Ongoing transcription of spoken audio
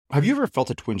Have you ever felt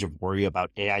a twinge of worry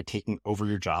about AI taking over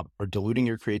your job or diluting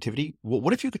your creativity? Well,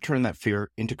 what if you could turn that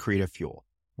fear into creative fuel?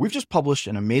 We've just published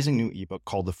an amazing new ebook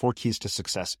called The 4 Keys to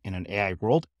Success in an AI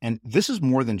World, and this is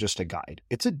more than just a guide.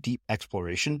 It's a deep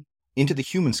exploration into the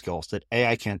human skills that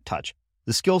AI can't touch,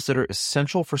 the skills that are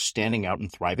essential for standing out and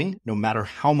thriving, no matter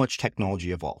how much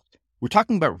technology evolves. We're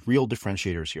talking about real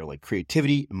differentiators here, like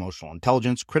creativity, emotional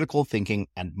intelligence, critical thinking,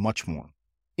 and much more.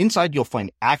 Inside, you'll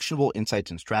find actionable insights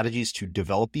and strategies to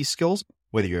develop these skills,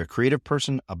 whether you're a creative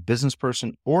person, a business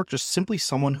person, or just simply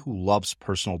someone who loves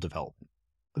personal development.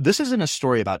 This isn't a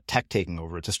story about tech taking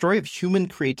over. It's a story of human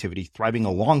creativity thriving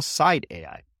alongside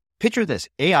AI. Picture this,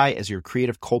 AI as your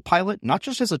creative co-pilot, not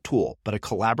just as a tool, but a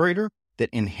collaborator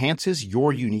that enhances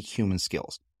your unique human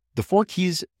skills. The 4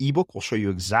 Keys ebook will show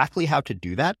you exactly how to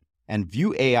do that and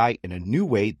view AI in a new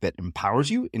way that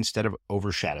empowers you instead of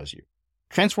overshadows you.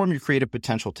 Transform your creative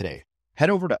potential today. Head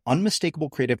over to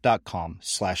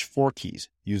unmistakablecreative.com/4keys.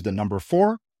 Use the number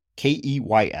 4,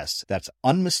 KEYS. That's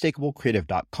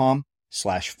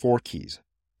unmistakablecreative.com/4keys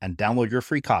and download your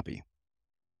free copy.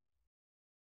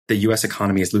 The U.S.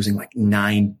 economy is losing like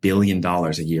 $9 billion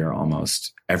a year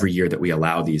almost every year that we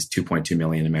allow these 2.2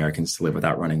 million Americans to live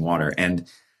without running water. And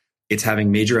it's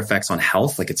having major effects on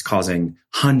health. Like it's causing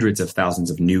hundreds of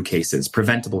thousands of new cases,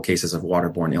 preventable cases of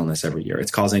waterborne illness every year. It's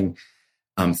causing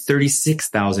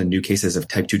 36,000 new cases of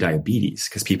type 2 diabetes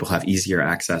because people have easier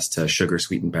access to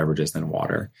sugar-sweetened beverages than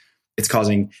water. It's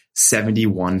causing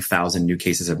 71,000 new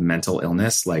cases of mental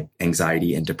illness like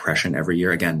anxiety and depression every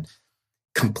year. Again,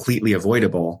 completely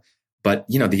avoidable. But,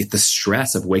 you know, the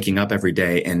stress of waking up every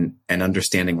day and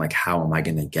understanding like, how am I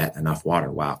going to get enough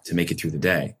water? Wow, to make it through the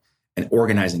day, and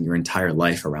organizing your entire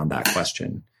life around that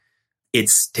question.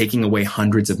 It's taking away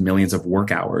hundreds of millions of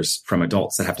work hours from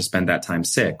adults that have to spend that time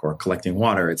sick or collecting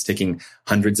water. It's taking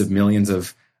hundreds of millions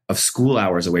of school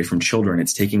hours away from children.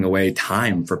 It's taking away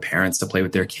time for parents to play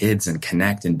with their kids and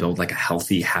connect and build like a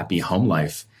healthy, happy home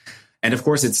life. And of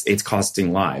course, it's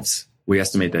costing lives. We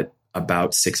estimate that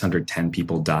about 610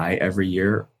 people die every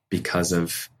year because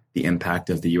of the impact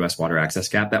of the U.S. water access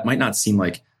gap. That might not seem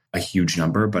like a huge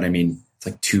number, but I mean, it's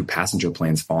like 2 passenger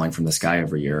planes falling from the sky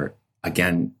every year.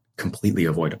 Again, completely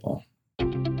avoidable.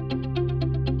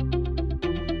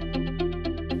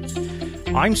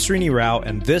 I'm Srini Rao,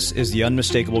 and this is the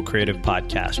Unmistakable Creative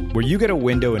Podcast, where you get a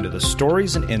window into the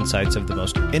stories and insights of the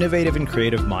most innovative and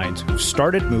creative minds who've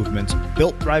started movements,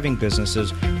 built thriving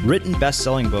businesses, written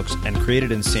best-selling books, and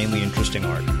created insanely interesting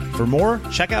art. For more,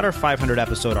 check out our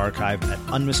 500-episode archive at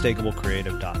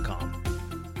unmistakablecreative.com.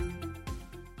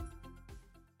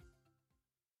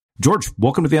 George,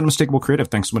 welcome to the Unmistakable Creative.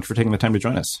 Thanks so much for taking the time to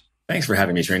join us. Thanks for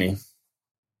having me, Srini.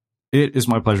 It is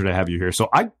my pleasure to have you here. So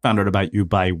I found out about you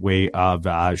by way of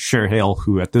Cher Hale,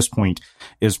 who at this point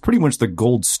is pretty much the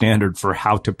gold standard for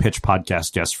how to pitch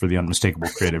podcast guests for the Unmistakable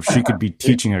Creative. She could be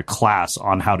teaching a class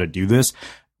on how to do this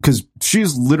because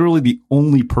she's literally the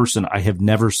only person I have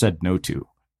never said no to.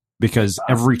 Because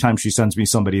every time she sends me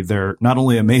somebody, they're not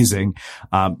only amazing,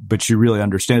 but she really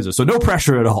understands it. So no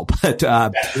pressure at all. But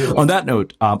on that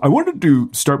note, I wanted to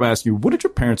start by asking you, what did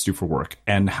your parents do for work?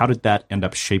 And how did that end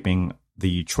up shaping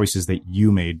the choices that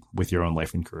you made with your own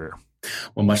life and career?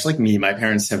 Well, much like me, my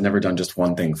parents have never done just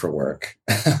one thing for work.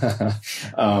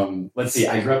 Let's see.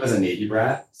 I grew up as a Navy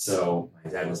brat. So my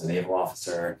dad was a naval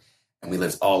officer. And we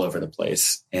lived all over the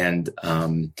place. And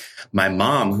my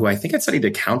mom, who I think had studied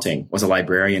accounting, was a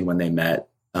librarian when they met,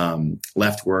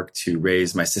 left work to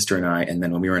raise my sister and I. And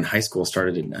then when we were in high school,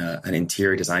 started an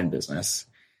interior design business.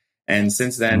 And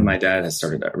since then, my dad has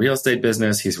started a real estate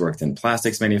business. He's worked in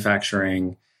plastics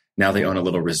manufacturing. Now they own a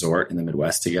little resort in the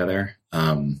Midwest together,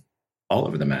 all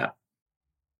over the map.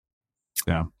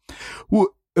 Yeah. Well,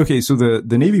 okay, so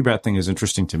the Navy brat thing is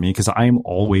interesting to me because I'm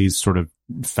always sort of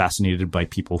fascinated by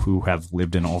people who have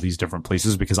lived in all these different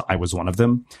places because I was one of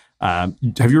them. Have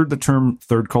you heard the term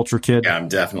third culture kid? Yeah, I'm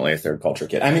definitely a third culture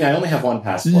kid. I mean, I only have one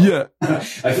passport. Yeah.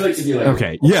 I feel like to be like...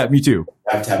 Okay, yeah, me too.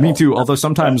 Me too. Although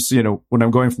sometimes, you know, when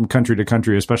I'm going from country to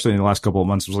country, especially in the last couple of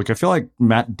months, it was like, I feel like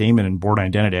Matt Damon in Born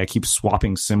Identity. I keep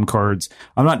swapping SIM cards.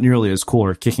 I'm not nearly as cool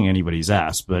or kicking anybody's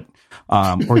ass, but,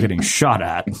 or getting shot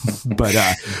at. But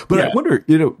yeah. I wonder,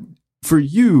 you know, for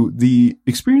you, the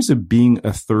experience of being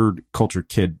a third culture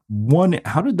kid, one,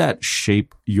 how did that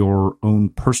shape your own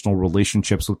personal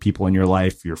relationships with people in your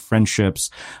life, your friendships,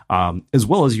 as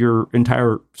well as your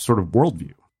entire sort of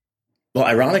worldview? Well,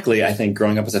 ironically, I think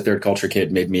growing up as a third culture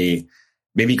kid made me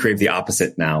crave the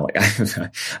opposite now.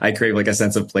 I crave like a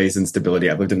sense of place and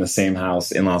stability. I've lived in the same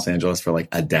house in Los Angeles for like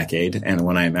a decade. And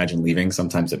when I imagine leaving,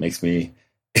 sometimes it makes me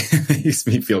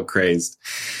feel crazed.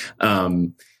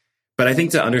 But I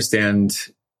think to understand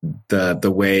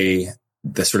the way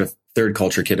the sort of third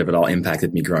culture kid of it all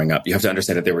impacted me growing up. You have to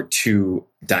understand that there were two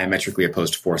diametrically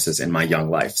opposed forces in my young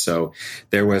life. So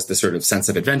there was the sort of sense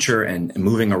of adventure and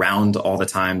moving around all the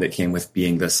time that came with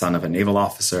being the son of a naval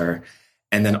officer.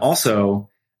 And then also,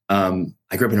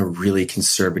 I grew up in a really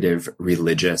conservative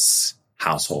religious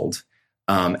household.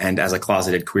 And as a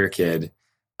closeted queer kid,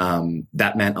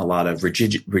 that meant a lot of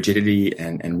rigidity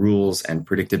and rules and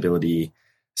predictability.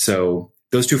 So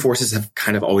those two forces have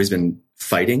kind of always been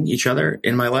fighting each other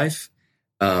in my life.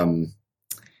 And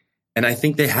I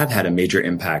think they have had a major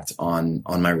impact on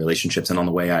my relationships and on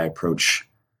the way I approach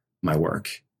my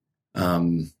work.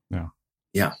 Yeah.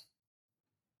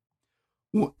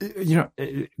 Well,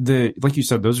 like you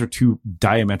said, those are two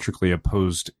diametrically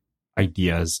opposed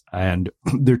ideas. And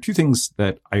there are two things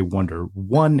that I wonder.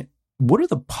 One, what are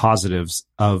the positives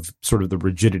of sort of the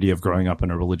rigidity of growing up in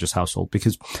a religious household?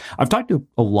 Because I've talked to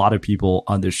a lot of people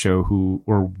on this show who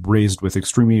were raised with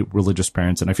extremely religious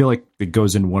parents, and I feel like it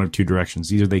goes in one of two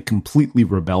directions. Either they completely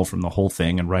rebel from the whole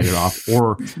thing and write it off,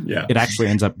 or it actually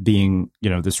ends up being,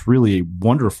 this really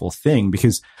wonderful thing.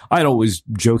 Because I'd always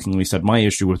jokingly said my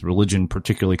issue with religion,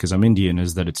 particularly because I'm Indian,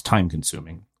 is that it's time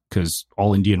consuming. Because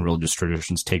all Indian religious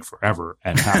traditions take forever.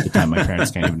 And half the time my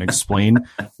parents can't even explain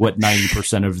what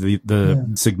 90% of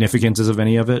the significance is of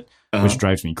any of it, which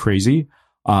drives me crazy.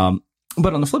 But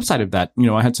on the flip side of that,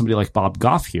 I had somebody like Bob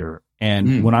Goff here.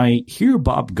 And when I hear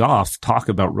Bob Goff talk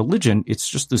about religion, it's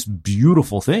just this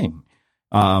beautiful thing.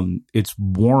 It's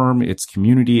warm, it's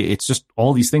community, it's just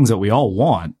all these things that we all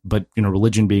want, but,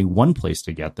 religion being one place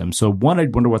to get them. So one,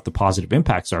 I'd wonder what the positive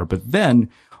impacts are, but then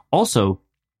also,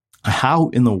 how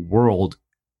in the world,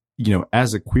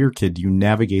 as a queer kid, do you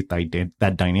navigate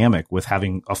that dynamic with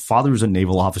having a father who's a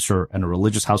naval officer and a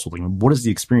religious household? What is the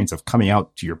experience of coming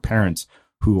out to your parents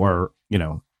who are,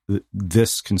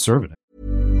 this conservative?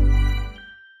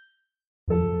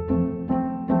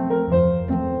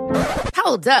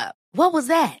 Hold up. What was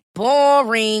that?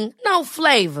 Boring. No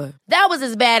flavor. That was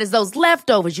as bad as those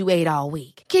leftovers you ate all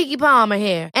week. Keke Palmer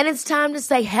here. And it's time to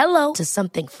say hello to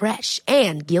something fresh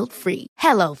and guilt-free.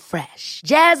 Hello Fresh.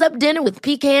 Jazz up dinner with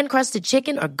pecan-crusted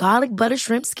chicken or garlic butter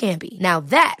shrimp scampi. Now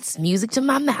that's music to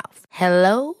my mouth.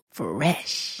 Hello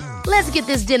Fresh. Let's get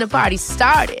this dinner party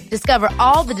started. Discover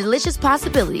all the delicious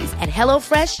possibilities at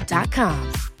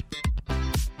HelloFresh.com.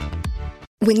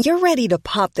 When you're ready to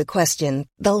pop the question,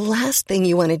 the last thing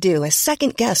you want to do is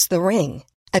second-guess the ring.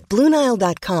 At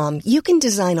BlueNile.com, you can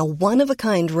design a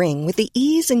one-of-a-kind ring with the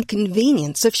ease and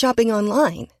convenience of shopping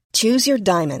online. Choose your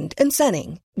diamond and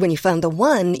setting. When you find the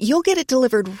one, you'll get it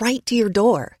delivered right to your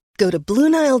door. Go to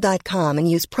BlueNile.com and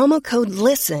use promo code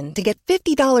LISTEN to get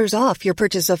 $50 off your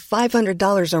purchase of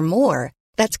 $500 or more.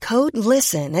 That's code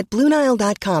LISTEN at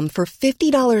BlueNile.com for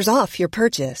 $50 off your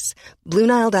purchase.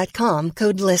 BlueNile.com,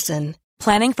 code LISTEN.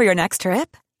 Planning for your next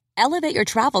trip? Elevate your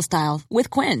travel style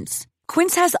with Quince.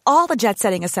 Quince has all the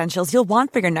jet-setting essentials you'll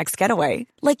want for your next getaway,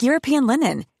 like European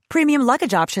linen, premium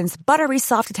luggage options, buttery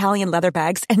soft Italian leather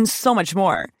bags, and so much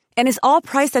more. And is all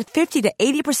priced at 50 to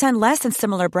 80% less than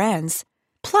similar brands.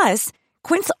 Plus,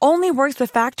 Quince only works with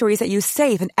factories that use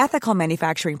safe and ethical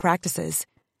manufacturing practices.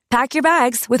 Pack your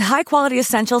bags with high-quality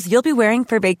essentials you'll be wearing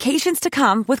for vacations to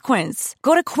come with Quince.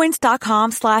 Go to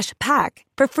quince.com/pack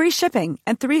for free shipping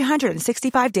and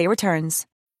 365-day returns.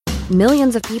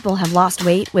 Millions of people have lost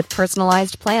weight with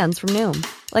personalized plans from Noom.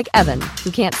 Like Evan,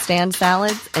 who can't stand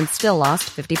salads and still lost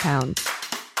 50 pounds.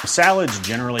 Salads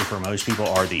generally for most people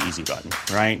are the easy button,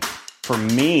 right? For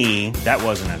me, that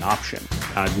wasn't an option.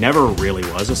 I never really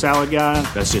was a salad guy.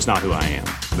 That's just not who I am.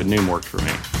 But Noom worked for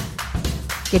me.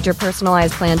 Get your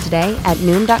personalized plan today at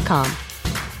Noom.com.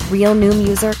 Real Noom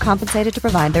user compensated to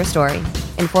provide their story.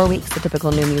 In 4 weeks, the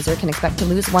typical Noom user can expect to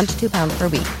lose 1 to 2 pounds per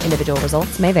week. Individual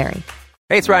results may vary.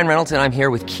 Hey, it's Ryan Reynolds, and I'm here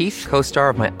with Keith, co-star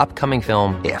of my upcoming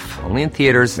film, If, only in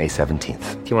theaters May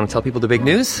 17th. Do you want to tell people the big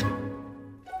news?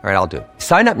 All right, I'll do it.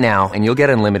 Sign up now and you'll get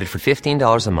unlimited for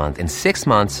 $15 a month and 6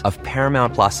 months of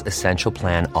Paramount Plus Essential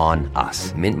Plan on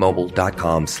us.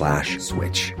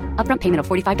 MintMobile.com/switch. Upfront payment of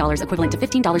 $45 equivalent to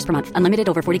 $15 per month. Unlimited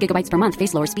over 40 gigabytes per month.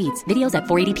 Face lower speeds. Videos at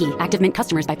 480p. Active Mint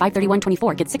customers by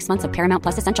 531.24 get 6 months of Paramount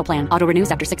Plus Essential Plan. Auto renews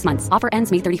after 6 months. Offer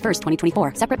ends May 31st,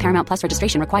 2024. Separate Paramount Plus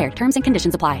registration required. Terms and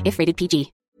conditions apply if rated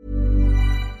PG.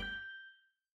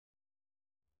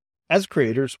 As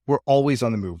creators, we're always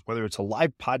on the move. Whether it's a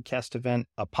live podcast event,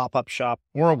 a pop-up shop,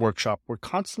 or a workshop, we're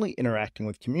constantly interacting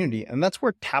with community, and that's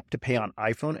where Tap to Pay on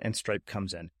iPhone and Stripe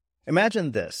comes in.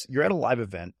 Imagine this. You're at a live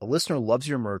event, a listener loves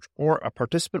your merch, or a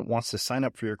participant wants to sign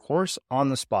up for your course on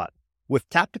the spot. With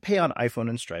Tap to Pay on iPhone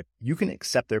and Stripe, you can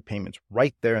accept their payments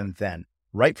right there and then,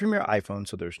 right from your iPhone,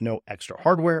 so there's no extra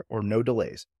hardware or no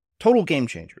delays. Total game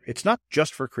changer. It's not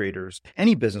just for creators.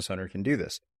 Any business owner can do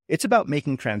this. It's about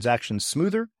making transactions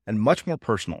smoother and much more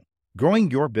personal,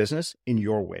 growing your business in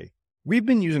your way. We've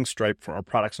been using Stripe for our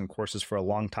products and courses for a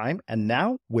long time, and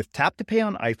now with Tap to Pay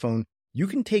on iPhone, you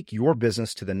can take your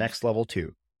business to the next level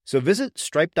too. So visit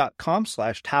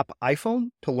stripe.com/tapiphone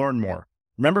to learn more.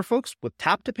 Remember, folks, with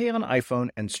Tap to Pay on iPhone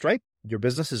and Stripe, your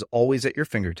business is always at your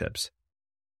fingertips.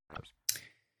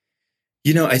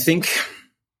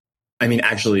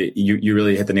 Actually, you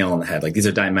really hit the nail on the head. Like, these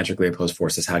are diametrically opposed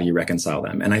forces. How do you reconcile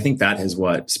them? And I think that is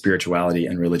what spirituality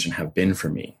and religion have been for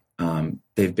me.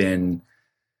 They've been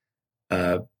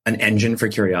an engine for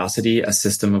curiosity, a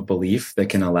system of belief that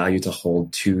can allow you to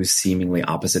hold two seemingly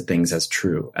opposite things as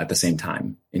true at the same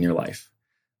time in your life.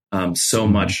 So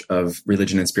much of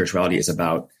religion and spirituality is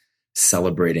about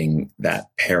celebrating that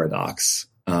paradox.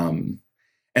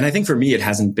 And I think for me, it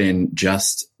hasn't been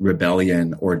just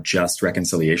rebellion or just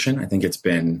reconciliation. I think it's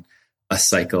been a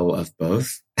cycle of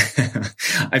both.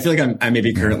 I feel like I may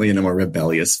be currently in a more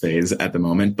rebellious phase at the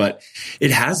moment, but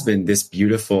it has been this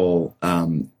beautiful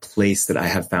place that I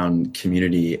have found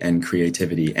community and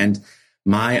creativity. And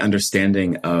my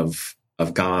understanding of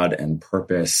God and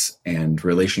purpose and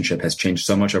relationship has changed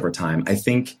so much over time. I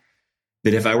think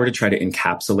that if I were to try to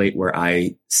encapsulate where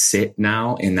I sit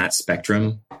now in that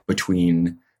spectrum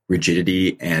between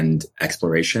rigidity and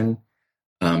exploration,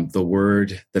 the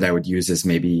word that I would use is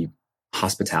maybe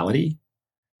hospitality.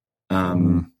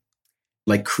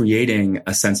 Like creating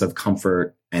a sense of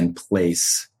comfort and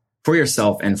place for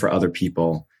yourself and for other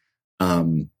people,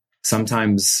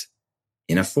 sometimes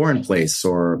in a foreign place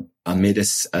or amid a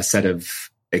set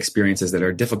of experiences that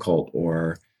are difficult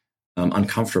or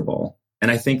uncomfortable. And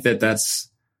I think that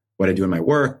that's what I do in my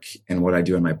work and what I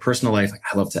do in my personal life. Like,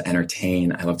 I love to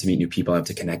entertain. I love to meet new people. I love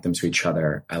to connect them to each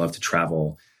other. I love to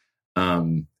travel.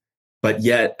 But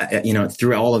yet,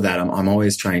 through all of that, I'm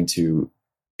always trying to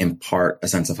impart a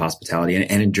sense of hospitality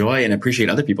and enjoy and appreciate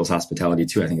other people's hospitality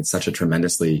too. I think it's such a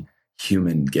tremendously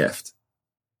human gift.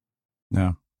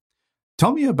 Yeah.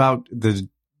 Tell me about the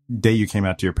day you came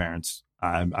out to your parents.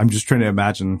 I'm just trying to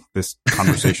imagine this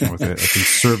conversation with a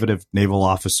conservative naval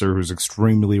officer who's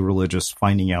extremely religious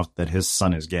finding out that his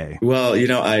son is gay. Well,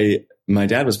 my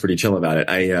dad was pretty chill about it.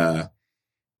 I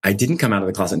didn't come out of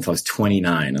the closet until I was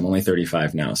 29. I'm only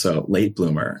 35 now. So late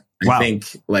bloomer. Wow. I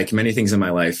think, like many things in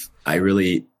my life,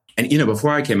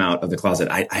 before I came out of the closet,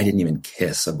 I didn't even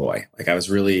kiss a boy. Like, I was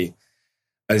really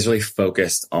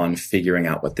focused on figuring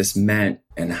out what this meant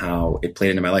and how it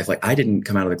played into my life. Like, I didn't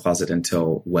come out of the closet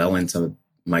until well into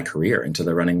my career, into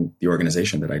running the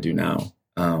organization that I do now.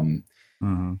 And,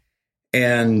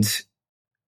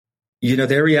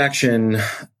 their reaction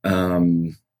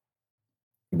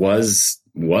was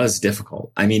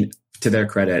difficult. I mean, to their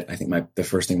credit, I think the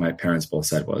first thing my parents both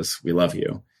said was, "We love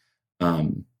you."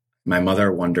 My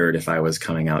mother wondered if I was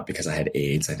coming out because I had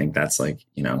AIDS. I think that's a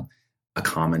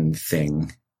common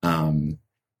thing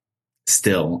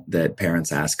still that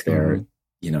parents ask their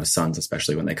sons,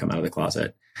 especially when they come out of the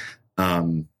closet.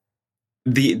 I think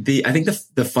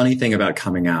the funny thing about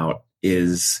coming out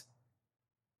is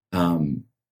I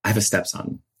have a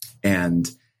stepson, and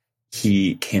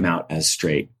he came out as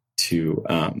straight to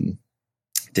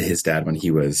his dad when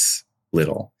he was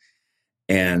little.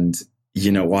 And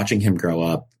watching him grow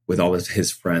up with all of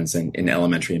his friends in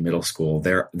elementary and middle school,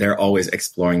 they're always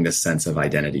exploring this sense of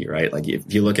identity, right? Like,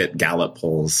 if you look at Gallup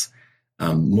polls,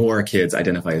 more kids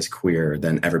identify as queer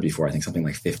than ever before. I think something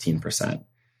like 15%.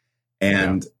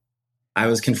 And I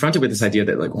was confronted with this idea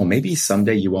that, like, well, maybe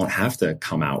someday you won't have to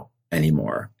come out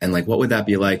anymore. And like, what would that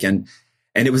be like? And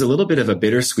it was a little bit of a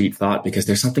bittersweet thought, because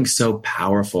there's something so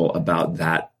powerful about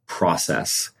that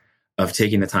process of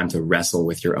taking the time to wrestle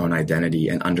with your own identity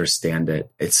and understand it.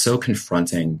 It's so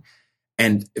confronting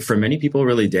and for many people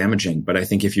really damaging. But I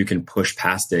think if you can push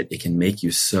past it, it can make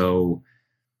you so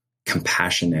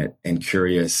compassionate and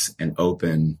curious and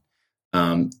open.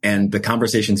 And the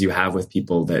conversations you have with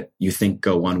people that you think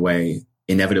go one way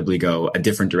inevitably go a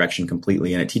different direction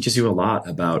completely. And it teaches you a lot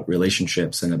about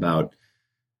relationships and about,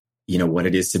 what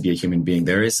it is to be a human being.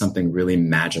 There is something really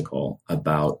magical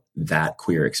about that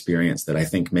queer experience that I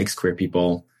think makes queer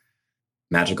people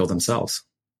magical themselves.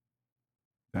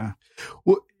 Yeah.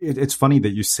 Well, it's funny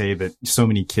that you say that so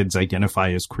many kids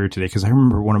identify as queer today, because I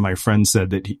remember one of my friends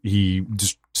said that he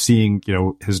just seeing,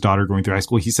 his daughter going through high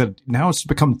school, he said now it's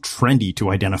become trendy to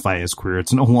identify as queer.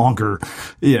 It's no longer,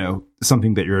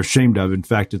 something that you're ashamed of. In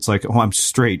fact, it's like, oh, I'm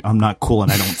straight, I'm not cool,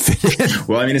 and I don't fit in.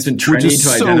 Well, I mean, it's been trendy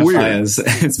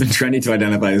to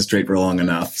identify as straight for long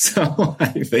enough. So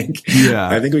I think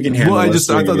we can handle it.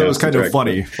 Well, I thought that was kind of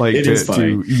funny. Like, it is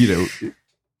funny.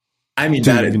 I mean,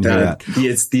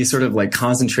 it's the sort of like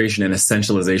concentration and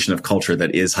essentialization of culture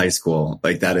that is high school.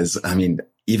 Like that is, I mean,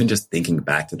 even just thinking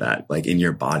back to that, like in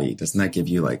your body, doesn't that give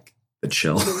you like the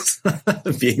chills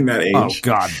being that age? Oh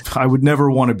God, I would never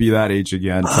want to be that age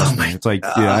again. Trust me. It's like,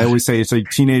 yeah, I always say it's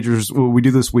like teenagers. We do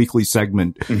this weekly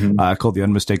segment called the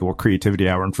Unmistakable Creativity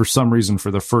Hour. And for some reason, for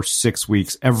the first 6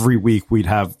 weeks, every week we'd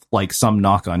have like some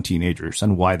knock on teenagers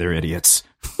and why they're idiots.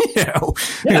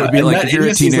 It would be like, if you're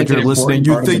a teenager like listening,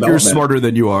 you think you're smarter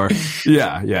than you are.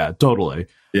 Yeah, totally.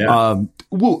 Yeah.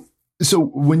 Well, so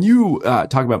when you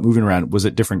talk about moving around, was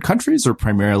it different countries or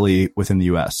primarily within the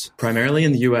U.S.? Primarily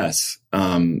in the U.S.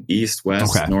 East,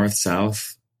 west, north,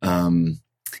 south.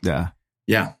 Yeah.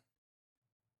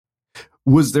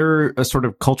 Was there a sort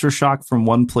of culture shock from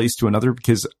one place to another?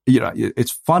 Because,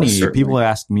 it's funny. People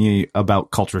ask me about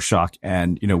culture shock,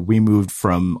 and, we moved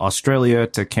from Australia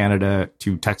to Canada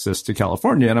to Texas to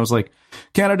California. And I was like,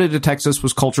 Canada to Texas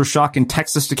was culture shock, and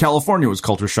Texas to California was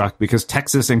culture shock, because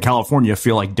Texas and California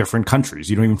feel like different countries.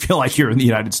 You don't even feel like you're in the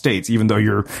United States, even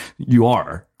though you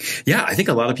are. Yeah, I think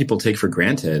a lot of people take for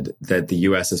granted that the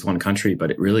U.S. is one country,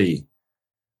 but it really,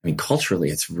 culturally,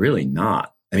 it's really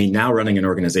not. Now running an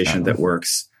organization that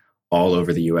works all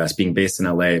over the U.S., being based in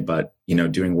L.A., but,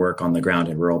 doing work on the ground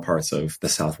in rural parts of the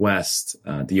Southwest,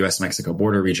 the U.S.-Mexico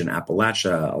border region,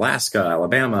 Appalachia, Alaska,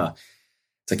 Alabama.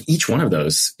 It's like each one of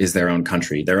those is their own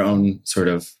country, their own sort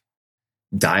of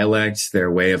dialect,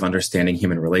 their way of understanding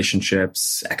human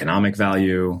relationships, economic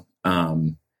value.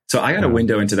 So I got a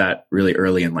window into that really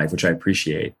early in life, which I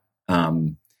appreciate.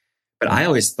 But I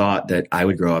always thought that I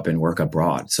would grow up and work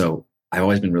abroad. So I've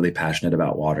always been really passionate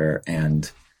about water, and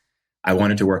I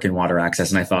wanted to work in water access.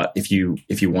 And I thought if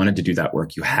you wanted to do that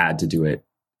work, you had to do it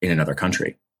in another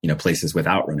country, places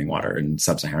without running water in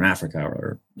sub-Saharan Africa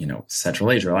or, Central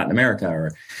Asia or Latin America.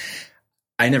 Or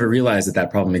I never realized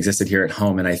that problem existed here at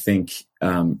home. And I think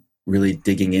really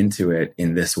digging into it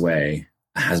in this way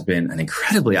has been an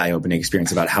incredibly eye-opening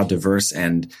experience about how diverse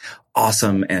and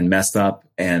awesome and messed up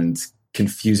and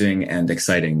confusing and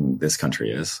exciting this country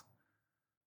is.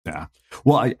 Yeah.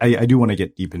 Well, I do want to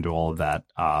get deep into all of that.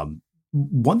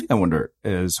 One thing I wonder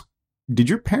is, did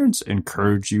your parents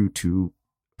encourage you to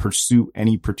pursue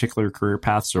any particular career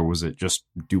paths, or was it just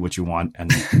do what you want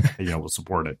and, we'll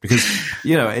support it? Because,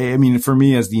 for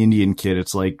me as the Indian kid,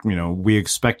 it's like, we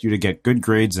expect you to get good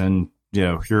grades and,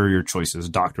 here are your choices: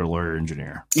 doctor, lawyer,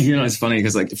 engineer. It's funny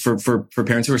because like for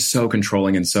parents who are so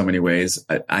controlling in so many ways,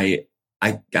 I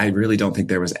really don't think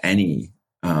there was any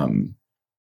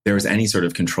sort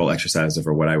of control exercise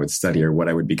over what I would study or what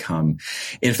I would become.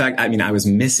 In fact, I was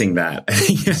missing that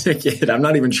as a kid. I'm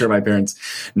not even sure my parents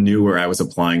knew where I was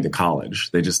applying to college.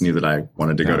 They just knew that I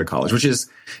wanted to go to college, which is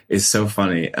so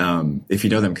funny. If you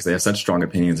know them, because they have such strong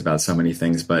opinions about so many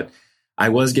things, but I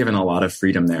was given a lot of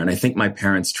freedom there. And I think my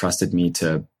parents trusted me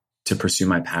to pursue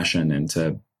my passion and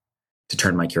to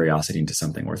turn my curiosity into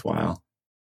something worthwhile.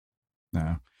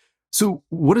 Yeah. So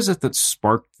what is it that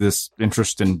sparked this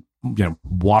interest in,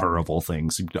 water of all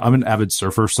things? I'm an avid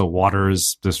surfer, so water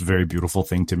is this very beautiful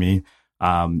thing to me.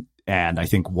 And I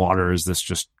think water is this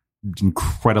just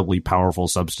incredibly powerful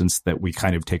substance that we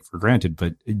kind of take for granted,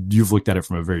 but you've looked at it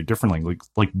from a very different angle.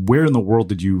 Like where in the world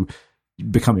did you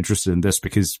become interested in this?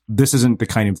 Because this isn't the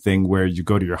kind of thing where you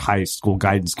go to your high school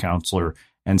guidance counselor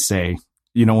and say,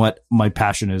 you know what, my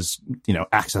passion is,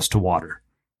 access to water.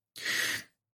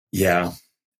 Yeah.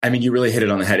 You really hit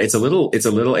it on the head. It's a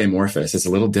little amorphous. It's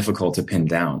a little difficult to pin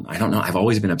down. I don't know. I've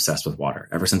always been obsessed with water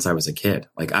ever since I was a kid.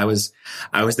 Like I was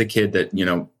the kid that,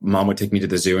 mom would take me to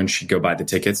the zoo and she'd go buy the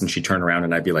tickets and she'd turn around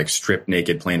and I'd be like stripped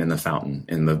naked playing in the fountain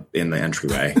in the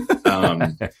entryway.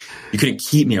 You couldn't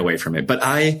keep me away from it. But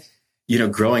I,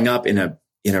 growing up in a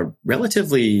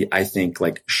relatively, I think,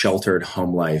 like sheltered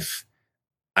home life,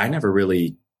 I never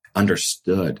really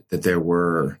understood that there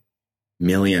were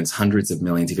millions, hundreds of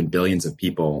millions, even billions of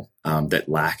people that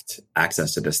lacked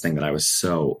access to this thing that I was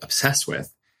so obsessed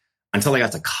with until I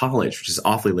got to college, which is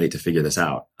awfully late to figure this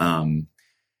out. And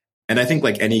I think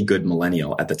like any good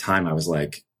millennial at the time, I was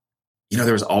like,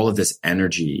 there was all of this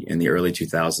energy in the early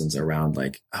 2000s around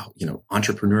like,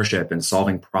 entrepreneurship and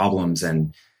solving problems.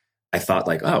 And I thought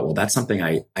like, oh, well, that's something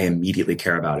I immediately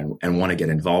care about and want to get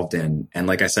involved in. And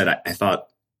like I said, I thought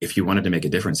if you wanted to make a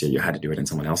difference here, you had to do it in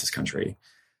someone else's country.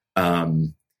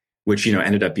 Which,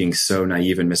 ended up being so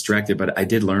naive and misdirected, but I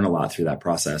did learn a lot through that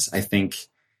process. I think,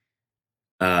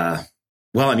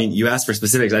 you asked for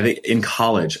specifics. I think in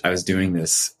college, I was doing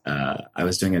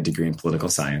a degree in political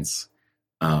science,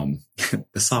 the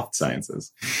soft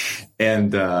sciences.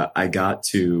 And, I got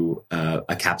to,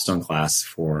 a capstone class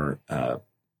for, a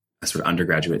sort of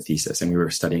undergraduate thesis, and we were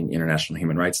studying international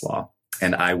human rights law.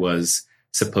 and I was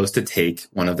supposed to take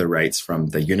one of the rights from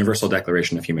the Universal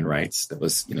Declaration of Human Rights that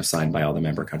was, signed by all the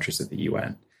member countries of the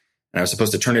UN. And I was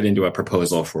supposed to turn it into a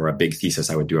proposal for a big thesis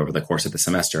I would do over the course of the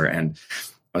semester. And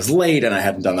I was late and I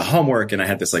hadn't done the homework, and I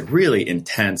had this really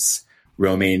intense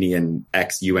Romanian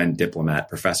ex-UN diplomat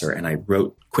professor. And I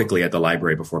wrote quickly at the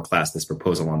library before class this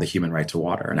proposal on the human right to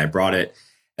water. And I brought it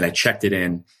and I checked it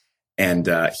in, and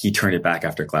he turned it back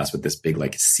after class with this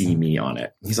big see me on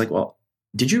it. He's like, well,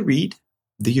 did you read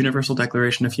the Universal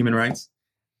Declaration of Human Rights?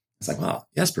 I was like, well,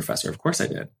 yes, professor, of course I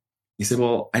did. He said,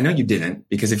 well, I know you didn't,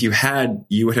 because if you had,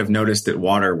 you would have noticed that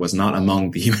water was not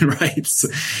among the human rights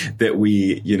that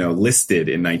we, listed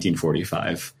in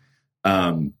 1945.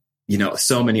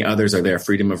 So many others are there: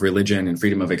 freedom of religion and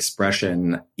freedom of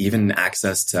expression, even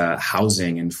access to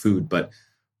housing and food. But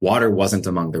water wasn't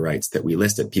among the rights that we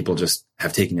listed. People just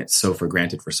have taken it so for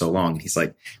granted for so long. He's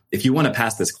like, if you want to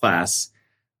pass this class,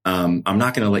 I'm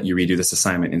not going to let you redo this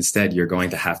assignment. Instead, you're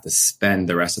going to have to spend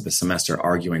the rest of the semester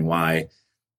arguing why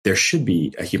there should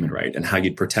be a human right and how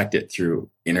you'd protect it through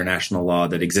international law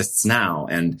that exists now.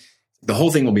 And the whole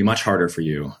thing will be much harder for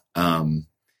you. And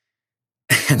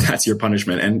that's your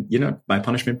punishment. And, my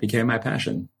punishment became my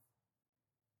passion.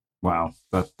 Wow.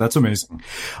 That's amazing.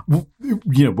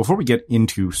 Before we get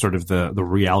into sort of the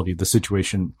reality of the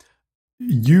situation,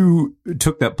 you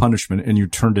took that punishment and you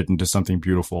turned it into something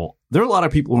beautiful. There are a lot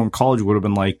of people who in college would have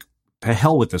been like, to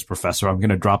hell with this professor, I'm going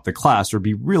to drop the class, or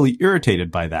be really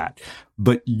irritated by that.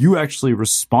 But you actually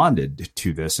responded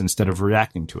to this instead of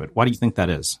reacting to it. Why do you think that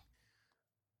is?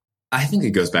 I think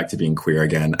it goes back to being queer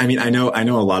again. I mean, I know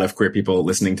a lot of queer people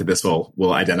listening to this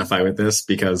will identify with this,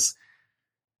 because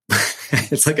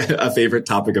it's like a favorite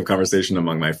topic of conversation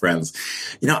among my friends.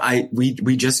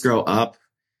 We just grow up,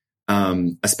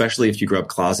 especially if you grow up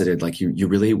closeted, you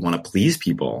really want to please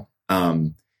people,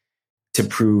 to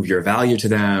prove your value to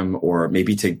them, or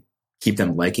maybe to keep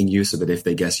them liking you, so that if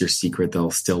they guess your secret,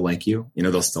 they'll still like you.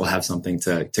 They'll still have something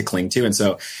to cling to. And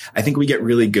so I think we get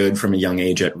really good from a young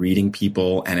age at reading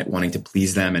people and at wanting to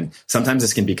please them. And sometimes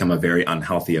this can become a very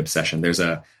unhealthy obsession. There's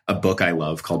a book I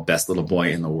love called Best Little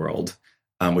Boy in the World,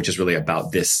 which is really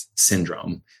about this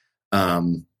syndrome.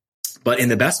 But in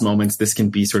the best moments, this can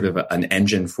be sort of an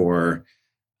engine for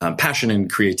passion and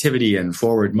creativity and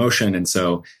forward motion. And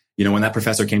so, when that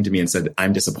professor came to me and said,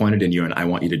 I'm disappointed in you and I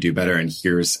want you to do better, and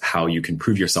here's how you can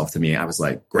prove yourself to me, I was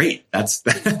like, great, that's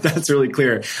really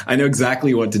clear. I know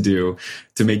exactly what to do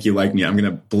to make you like me. I'm going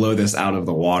to blow this out of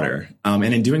the water. And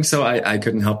in doing so, I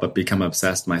couldn't help but become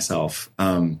obsessed myself.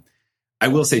 I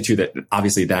will say too, that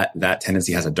obviously that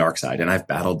tendency has a dark side, and I've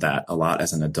battled that a lot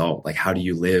as an adult. Like, how do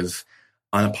you live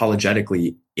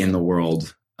unapologetically in the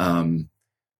world,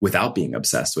 without being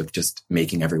obsessed with just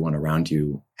making everyone around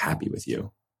you happy with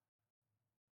you?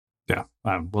 Yeah.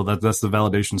 Well, that's the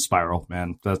validation spiral,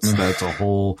 man. That's a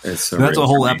whole, so that's a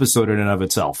whole episode in and of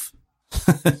itself.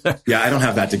 Yeah. I don't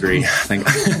have that degree. Thank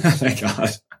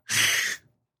God.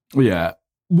 Yeah.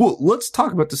 Well, let's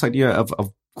talk about this idea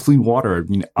of clean water. I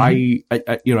mean,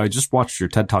 I just watched your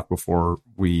TED Talk before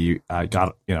we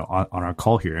got, on our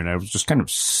call here, and I was just kind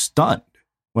of stunned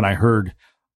when I heard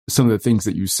some of the things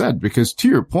that you said, because to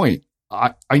your point,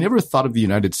 I never thought of the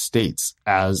United States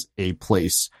as a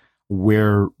place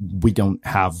where we don't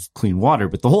have clean water.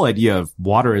 But the whole idea of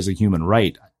water as a human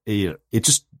right, it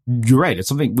just, you're right. It's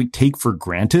something we take for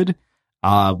granted.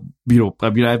 I've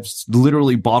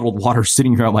literally bottled water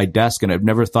sitting here on my desk, and I've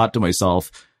never thought to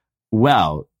myself,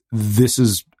 wow, this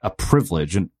is a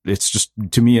privilege. And it's just,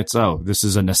 to me, this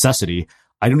is a necessity.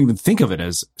 I don't even think of it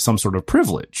as some sort of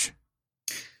privilege.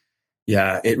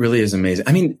 Yeah, it really is amazing.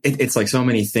 I mean, it's like so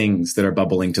many things that are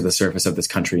bubbling to the surface of this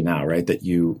country now, right?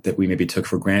 That we maybe took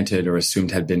for granted or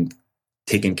assumed had been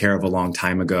taken care of a long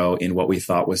time ago in what we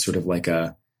thought was sort of like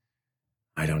a,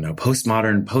 I don't know,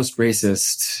 postmodern,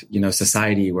 post-racist,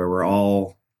 society where we're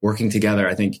all working together.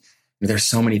 I think there's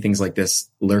so many things like this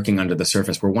lurking under the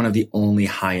surface. We're one of the only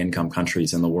high-income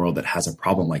countries in the world that has a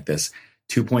problem like this.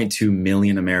 2.2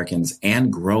 million Americans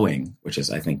and growing, which is,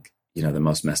 I think, the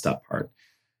most messed up part,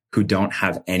 who don't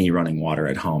have any running water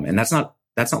at home. And that's not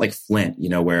like Flint,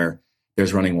 where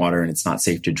there's running water and it's not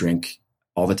safe to drink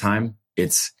all the time.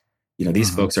 It's,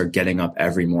 these folks are getting up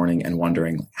every morning and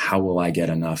wondering, how will I get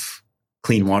enough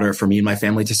clean water for me and my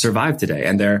family to survive today?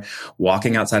 And they're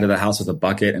walking outside of the house with a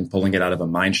bucket and pulling it out of a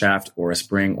mine shaft or a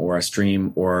spring or a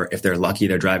stream. Or if they're lucky,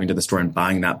 they're driving to the store and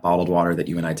buying that bottled water that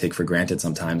you and I take for granted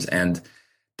sometimes. And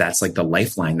that's like the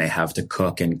lifeline they have to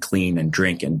cook and clean and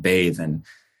drink and bathe. And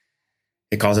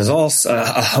it causes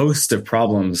a host of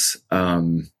problems.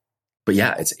 But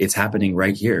yeah, it's happening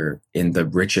right here in the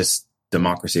richest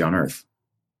democracy on earth.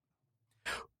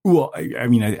 Well,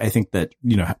 I think that,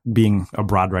 being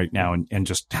abroad right now and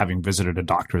just having visited a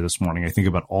doctor this morning, I think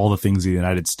about all the things in the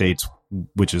United States,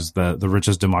 which is the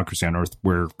richest democracy on earth,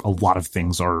 where a lot of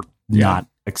things are not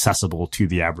accessible to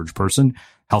the average person,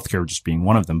 healthcare just being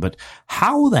one of them. But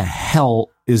how the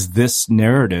hell is this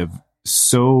narrative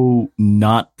so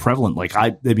not prevalent? Like,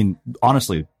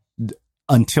 honestly,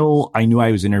 until I knew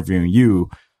I was interviewing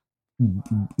you,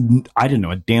 I didn't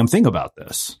know a damn thing about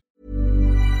this.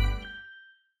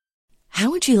 How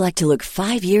would you like to look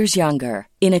 5 years younger?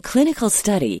 In a clinical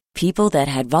study, people that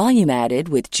had volume added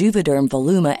with Juvederm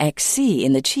Voluma XC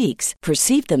in the cheeks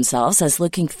perceived themselves as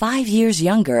looking 5 years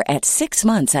younger at 6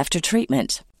 months after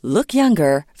treatment. Look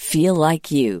younger, feel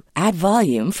like you. Add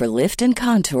volume for lift and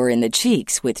contour in the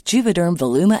cheeks with Juvederm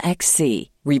Voluma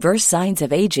XC. Reverse signs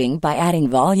of aging by adding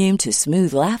volume to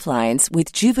smooth laugh lines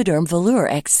with Juvederm Volure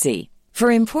XC. For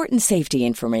important safety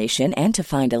information and to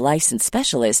find a licensed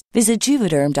specialist, visit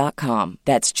Juvederm.com.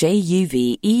 That's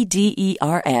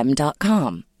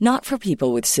JUVEDERM.com. Not for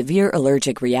people with severe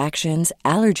allergic reactions,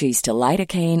 allergies to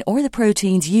lidocaine, or the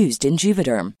proteins used in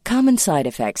Juvederm. Common side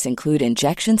effects include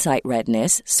injection site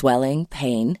redness, swelling,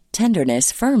 pain,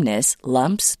 tenderness, firmness,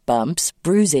 lumps, bumps,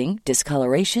 bruising,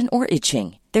 discoloration, or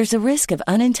itching. There's a risk of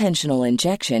unintentional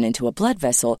injection into a blood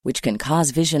vessel, which can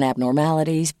cause vision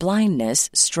abnormalities,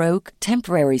 blindness, stroke,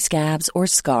 temporary scabs, or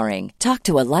scarring. Talk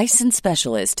to a licensed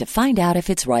specialist to find out if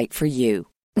it's right for you.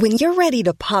 When you're ready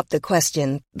to pop the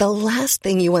question, the last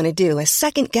thing you want to do is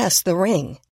second-guess the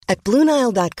ring. At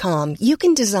BlueNile.com, you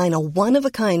can design a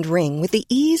one-of-a-kind ring with the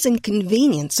ease and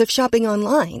convenience of shopping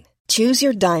online. Choose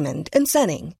your diamond and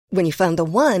setting. When you find the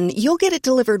one, you'll get it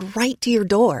delivered right to your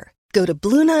door. Go to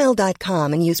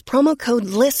BlueNile.com and use promo code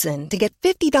LISTEN to get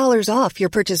 $50 off your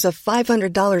purchase of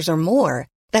 $500 or more.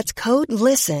 That's code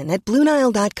LISTEN at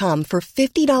BlueNile.com for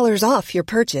 $50 off your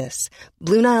purchase.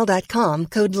 BlueNile.com,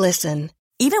 code LISTEN.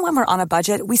 Even when we're on a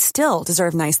budget, we still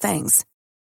deserve nice things.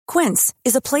 Quince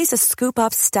is a place to scoop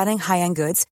up stunning high-end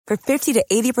goods for 50 to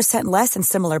 80% less than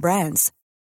similar brands.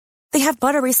 They have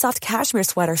buttery soft cashmere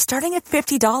sweaters starting at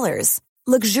 $50,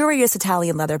 luxurious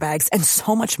Italian leather bags, and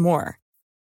so much more.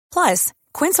 Plus,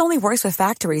 Quince only works with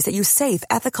factories that use safe,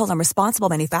 ethical, and responsible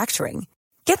manufacturing.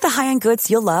 Get the high-end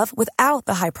goods you'll love without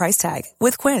the high price tag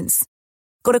with Quince.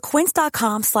 Go to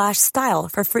quince.com/style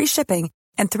for free shipping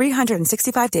and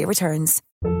 365-day returns.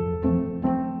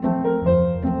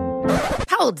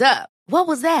 Hold up. What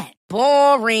was that?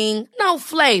 Boring. No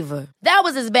flavor. That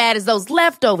was as bad as those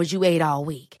leftovers you ate all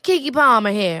week. Keke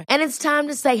Palmer here, and it's time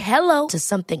to say hello to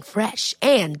something fresh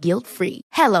and guilt-free.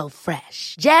 Hello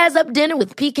Fresh. Jazz up dinner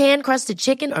with pecan-crusted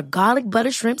chicken or garlic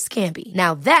butter shrimp scampi.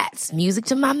 Now that's music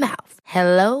to my mouth.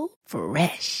 Hello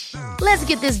Fresh. Let's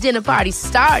get this dinner party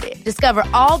started. Discover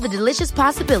all the delicious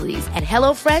possibilities at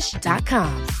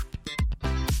HelloFresh.com.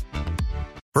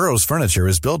 Burrow's furniture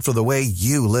is built for the way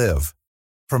you live.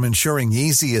 From ensuring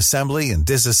easy assembly and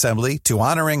disassembly to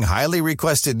honoring highly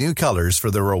requested new colors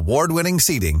for their award-winning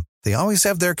seating, they always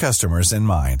have their customers in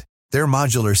mind. Their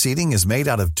modular seating is made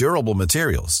out of durable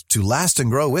materials to last and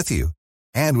grow with you.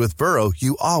 And with Burrow,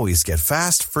 you always get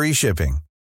fast, free shipping.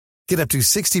 Get up to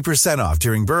 60% off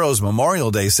during Burrow's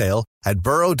Memorial Day sale at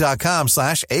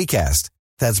burrow.com/ACAST.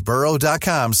 That's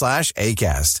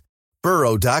burrow.com/ACAST.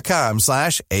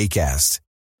 burrow.com/ACAST.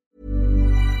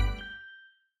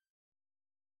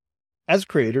 As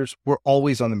creators, we're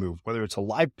always on the move. Whether it's a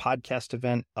live podcast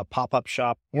event, a pop-up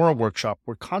shop, or a workshop,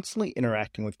 we're constantly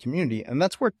interacting with community, and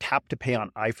that's where Tap to Pay on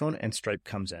iPhone and Stripe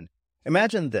comes in.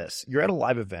 Imagine this. You're at a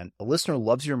live event, a listener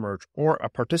loves your merch, or a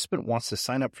participant wants to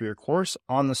sign up for your course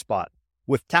on the spot.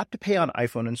 With Tap to Pay on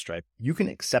iPhone and Stripe, you can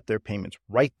accept their payments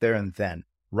right there and then,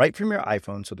 right from your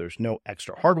iPhone, so there's no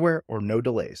extra hardware or no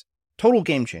delays. Total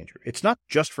game changer. It's not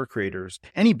just for creators.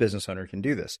 Any business owner can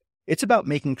do this. It's about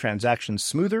making transactions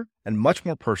smoother and much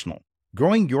more personal,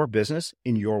 growing your business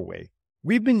in your way.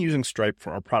 We've been using Stripe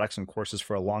for our products and courses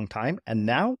for a long time, and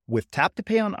now with Tap to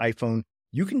Pay on iPhone,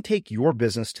 you can take your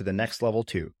business to the next level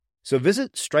too. So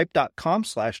visit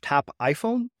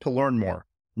stripe.com/tapiphone to learn more.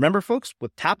 Remember, folks,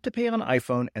 with Tap to Pay on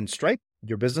iPhone and Stripe,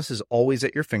 your business is always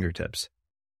at your fingertips.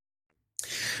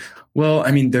 Well,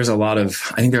 I mean, I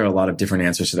think there are a lot of different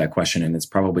answers to that question, and it's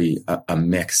probably a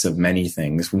mix of many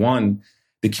things. One,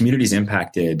 the communities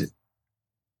impacted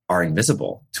are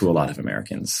invisible to a lot of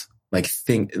Americans.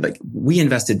 We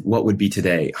invested what would be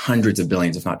today hundreds of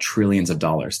billions, if not trillions of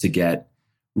dollars to get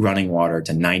running water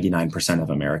to 99%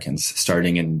 of Americans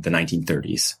starting in the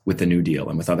 1930s with the New Deal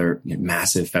and with other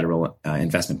massive federal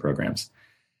investment programs.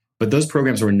 But those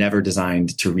programs were never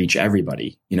designed to reach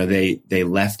everybody. They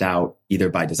left out, either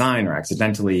by design or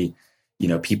accidentally,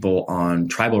 people on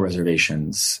tribal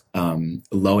reservations,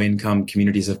 low-income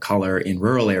communities of color in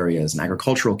rural areas and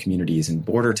agricultural communities and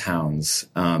border towns.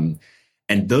 And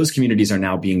those communities are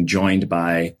now being joined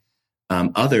by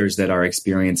others that are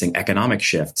experiencing economic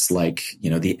shifts, like,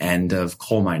 the end of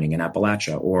coal mining in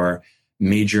Appalachia, or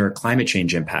major climate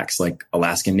change impacts like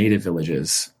Alaskan Native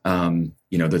villages.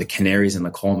 They're the canaries in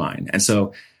the coal mine. And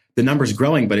so the number's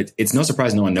growing, but it's no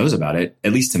surprise no one knows about it,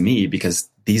 at least to me, because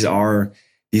these are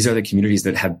the communities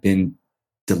that have been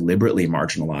deliberately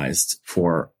marginalized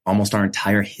for almost our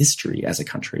entire history as a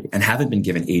country and haven't been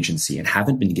given agency and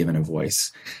haven't been given a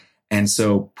voice. And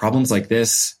so problems like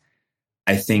this,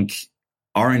 I think,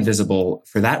 are invisible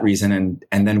for that reason.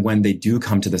 And then when they do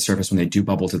come to the surface, when they do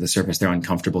bubble to the surface, they're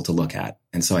uncomfortable to look at.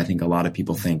 And so I think a lot of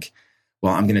people think,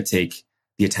 well, I'm going to take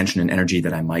the attention and energy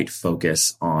that I might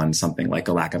focus on something like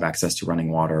a lack of access to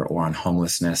running water, or on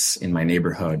homelessness in my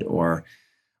neighborhood, or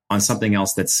on something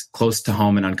else that's close to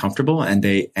home and uncomfortable. And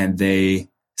they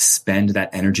spend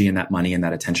that energy and that money and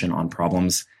that attention on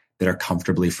problems that are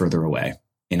comfortably further away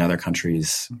in other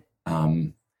countries,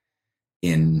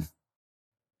 in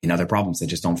other problems that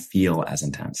just don't feel as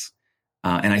intense.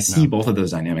 And I see both of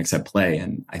those dynamics at play.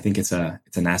 And I think it's a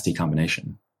nasty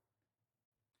combination.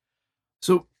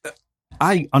 So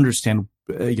I understand,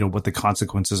 what the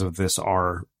consequences of this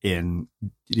are in,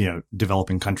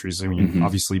 developing countries. I mean,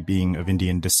 obviously being of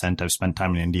Indian descent, I've spent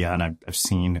time in India, and I've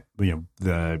seen,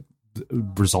 the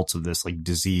results of this, like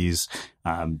disease,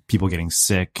 people getting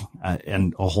sick,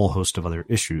 and a whole host of other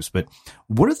issues. But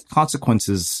what are the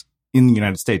consequences in the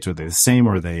United States? Are they the same,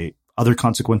 or are they other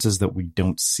consequences that we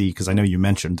don't see? Because I know you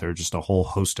mentioned there are just a whole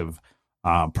host of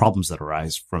problems that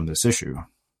arise from this issue.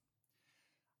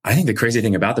 I think the crazy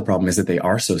thing about the problem is that they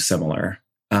are so similar.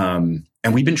 And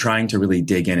we've been trying to really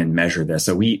dig in and measure this.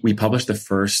 So we published the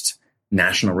first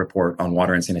national report on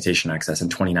water and sanitation access in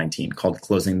 2019 called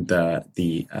Closing the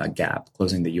Gap,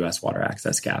 Closing the U.S. Water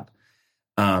Access Gap.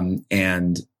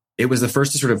 And it was the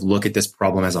first to sort of look at this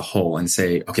problem as a whole and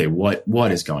say, okay,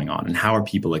 what is going on and how are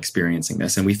people experiencing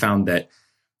this? And we found that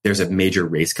there's a major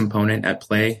race component at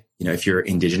play. If you're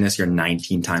indigenous, you're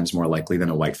 19 times more likely than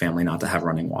a white family not to have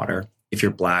running water. If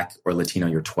you're Black or Latino,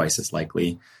 you're twice as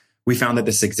likely. We found that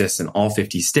this exists in all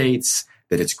 50 states,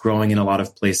 that it's growing in a lot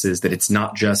of places, that it's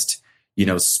not just,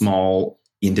 small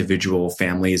individual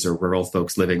families or rural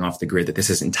folks living off the grid, that this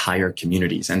is entire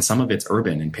communities. And some of it's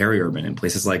urban and peri-urban in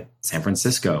places like San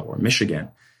Francisco or Michigan.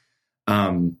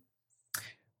 But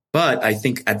I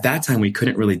think at that time, we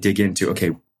couldn't really dig into,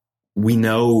 okay, we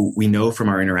know from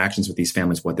our interactions with these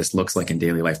families what this looks like in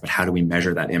daily life, but how do we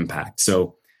measure that impact?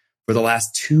 So for the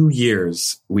last 2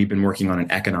 years, we've been working on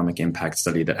an economic impact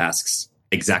study that asks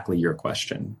exactly your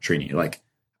question, Trini. Like,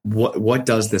 what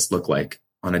does this look like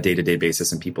on a day-to-day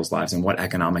basis in people's lives, and what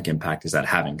economic impact is that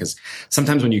having? Because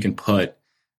sometimes when you can put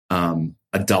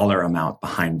a dollar amount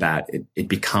behind that, it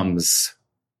becomes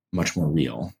much more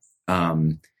real.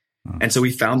 And so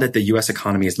we found that the U.S.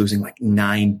 economy is losing like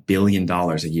 $9 billion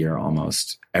a year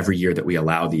almost every year that we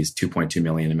allow these 2.2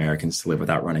 million Americans to live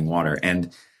without running water.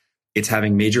 And it's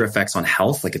having major effects on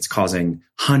health. Like, it's causing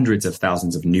hundreds of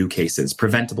thousands of new cases,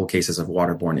 preventable cases of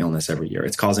waterborne illness every year.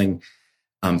 It's causing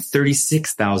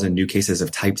 36,000 new cases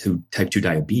of type 2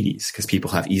 diabetes because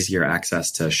people have easier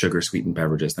access to sugar-sweetened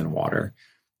beverages than water.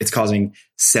 It's causing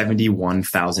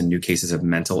 71,000 new cases of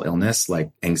mental illness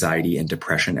like anxiety and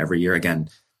depression every year. Again,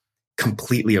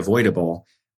 completely avoidable.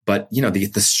 But,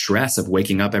 the stress of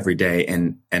waking up every day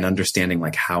and understanding,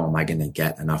 like, how am I going to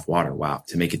get enough water? Wow,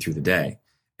 to make it through the day.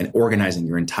 And organizing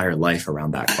your entire life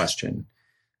around that question.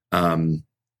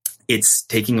 It's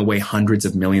taking away hundreds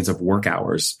of millions of work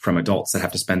hours from adults that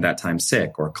have to spend that time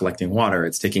sick or collecting water.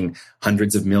 It's taking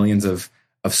hundreds of millions of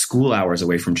school hours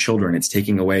away from children. It's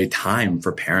taking away time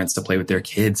for parents to play with their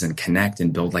kids and connect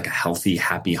and build like a healthy,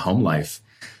 happy home life.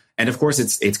 And of course,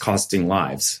 it's costing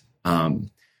lives.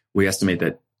 We estimate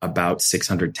that about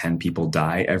 610 people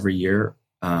die every year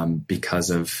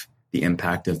because of the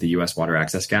impact of the U.S. water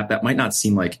access gap. That might not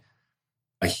seem like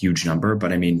a huge number,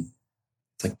 but I mean,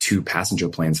 it's like 2 passenger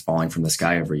planes falling from the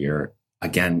sky every year.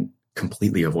 Again,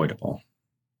 completely avoidable.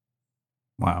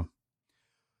 Wow.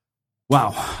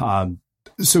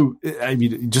 So, I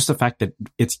mean, just the fact that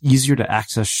it's easier to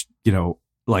access,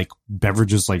 like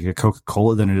beverages like a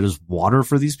Coca-Cola than it is water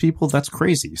for these people, that's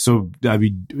crazy. So, I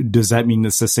mean, does that mean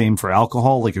it's the same for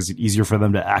alcohol? Like, is it easier for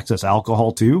them to access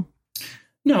alcohol too?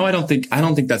 No, I don't think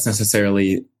that's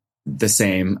necessarily the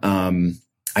same.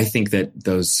 I think that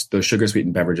those sugar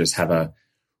sweetened beverages have a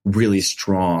really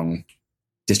strong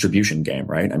distribution game,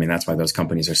 right? I mean, that's why those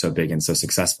companies are so big and so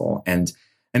successful. And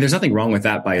there's nothing wrong with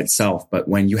that by itself. But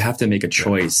when you have to make a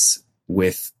choice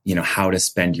with, how to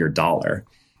spend your dollar.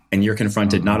 And you're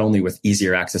confronted not only with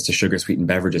easier access to sugar sweetened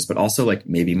beverages, but also like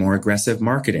maybe more aggressive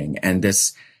marketing and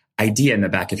this idea in the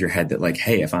back of your head that like,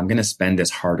 hey, if I'm going to spend this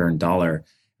hard earned dollar,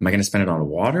 am I going to spend it on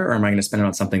water or am I going to spend it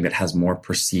on something that has more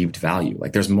perceived value?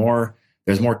 Like there's more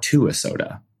to a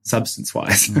soda substance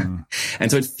wise.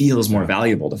 And so it feels more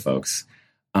valuable to folks.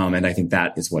 And I think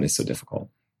that is what is so difficult.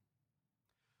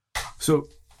 So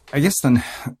I guess then,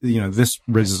 this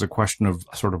raises a question of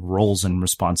sort of roles and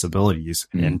responsibilities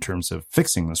in terms of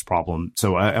fixing this problem.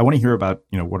 So I want to hear about,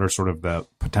 what are sort of the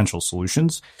potential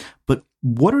solutions, but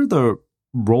what are the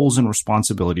roles and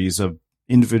responsibilities of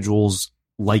individuals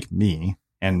like me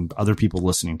and other people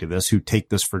listening to this who take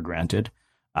this for granted?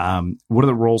 What are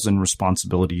the roles and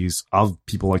responsibilities of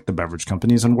people like the beverage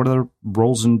companies, and what are the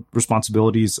roles and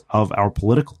responsibilities of our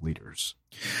political leaders?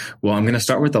 Well, I'm going to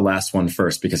start with the last one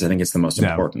first, because I think it's the most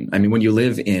important. I mean, when you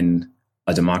live in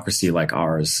a democracy like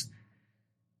ours,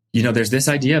 there's this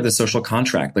idea of the social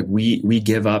contract. Like we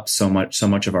give up so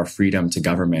much of our freedom to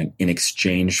government in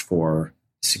exchange for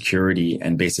security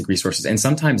and basic resources. And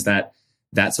sometimes that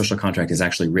social contract is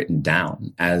actually written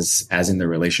down as in the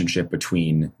relationship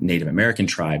between Native American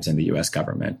tribes and the U.S.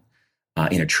 government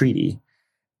in a treaty.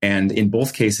 And in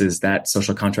both cases, that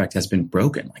social contract has been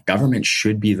broken. Like government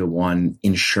should be the one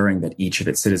ensuring that each of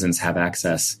its citizens have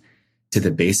access to the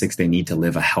basics they need to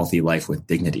live a healthy life with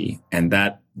dignity. And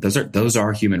those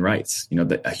are human rights.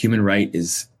 A human right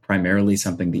is primarily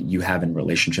something that you have in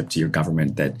relationship to your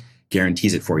government that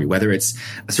guarantees it for you, whether it's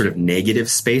a sort of negative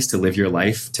space to live your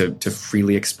life, to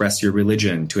freely express your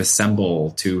religion, to assemble,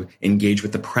 to engage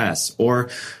with the press, or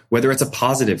whether it's a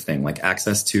positive thing like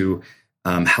access to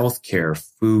healthcare,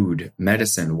 food,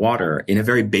 medicine, water in a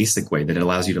very basic way that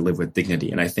allows you to live with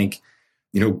dignity. And I think,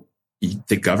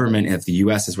 the government of the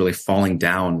U.S. is really falling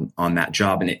down on that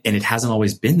job, and it hasn't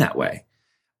always been that way.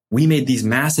 We made these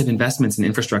massive investments in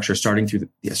infrastructure starting in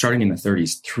the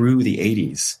 30s through the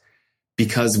 80s.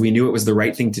 Because we knew it was the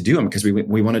right thing to do, and because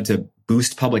we wanted to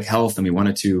boost public health, and we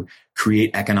wanted to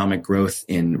create economic growth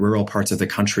in rural parts of the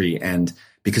country, and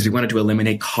because we wanted to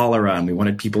eliminate cholera, and we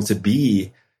wanted people to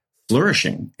be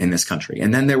flourishing in this country.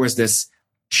 And then there was this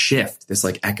shift, this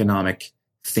like economic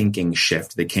thinking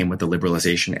shift that came with the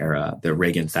liberalization era, the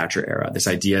Reagan-Thatcher era, this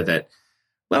idea that,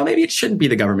 well, maybe it shouldn't be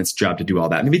the government's job to do all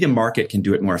that. Maybe the market can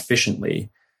do it more efficiently.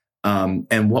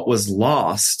 And what was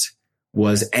lost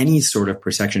was any sort of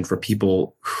protection for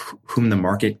people whom the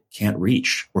market can't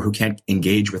reach or who can't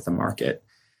engage with the market.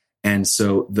 And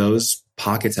so those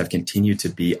pockets have continued to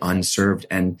be unserved.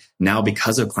 And now,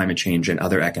 because of climate change and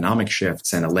other economic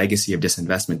shifts and a legacy of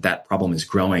disinvestment, that problem is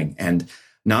growing. And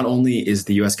not only is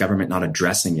the US government not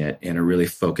addressing it in a really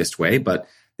focused way, but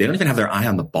they don't even have their eye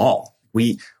on the ball.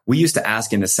 We used to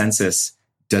ask in the census,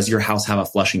 does your house have a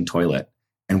flushing toilet?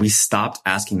 And we stopped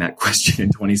asking that question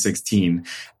in 2016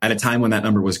 at a time when that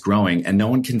number was growing, and no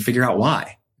one can figure out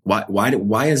why.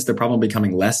 Why is the problem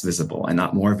becoming less visible and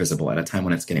not more visible at a time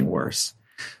when it's getting worse?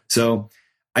 So,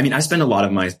 I mean, I spend a lot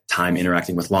of my time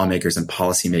interacting with lawmakers and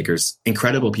policymakers,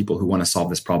 incredible people who want to solve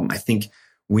this problem. I think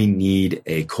we need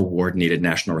a coordinated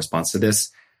national response to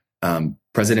this.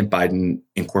 President Biden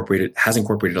has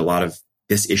incorporated a lot of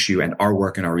this issue and our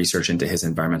work and our research into his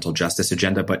environmental justice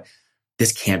agenda, but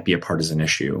this can't be a partisan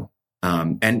issue.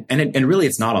 And really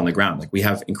it's not on the ground. Like we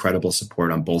have incredible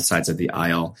support on both sides of the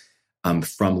aisle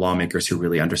from lawmakers who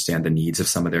really understand the needs of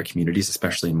some of their communities,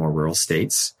 especially in more rural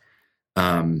states.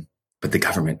 But the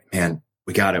government, man,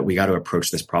 we got to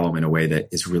approach this problem in a way that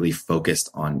is really focused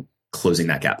on closing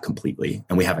that gap completely.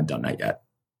 And we haven't done that yet.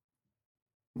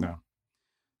 No.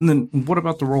 And then what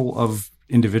about the role of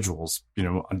individuals,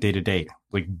 on day to day?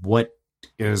 Like what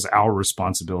is our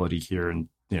responsibility here? And,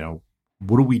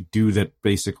 what do we do that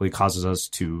basically causes us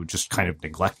to just kind of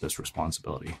neglect this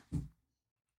responsibility?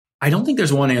 I don't think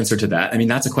there's one answer to that. I mean,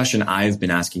 that's a question I've been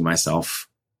asking myself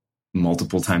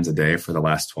multiple times a day for the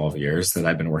last 12 years that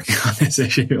I've been working on this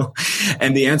issue.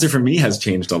 And the answer for me has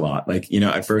changed a lot. Like,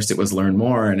 at first it was learn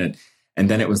more and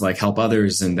then it was like help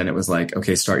others. And then it was like,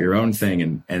 okay, start your own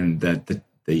thing. And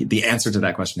the answer to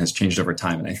that question has changed over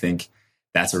time. And I think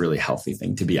that's a really healthy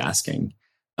thing to be asking.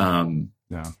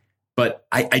 Yeah. But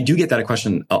I do get that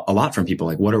question a lot from people.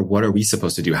 Like, what are we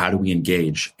supposed to do? How do we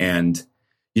engage? And,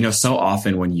 so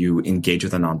often when you engage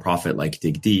with a nonprofit like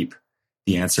Dig Deep,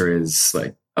 the answer is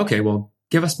like, okay, well,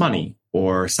 give us money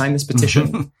or sign this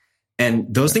petition.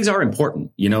 And those things are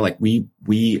important. Like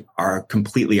we are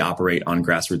completely operate on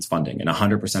grassroots funding, and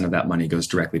 100% of that money goes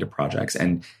directly to projects.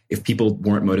 And if people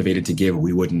weren't motivated to give,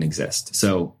 we wouldn't exist.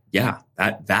 So yeah,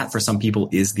 that for some people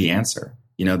is the answer.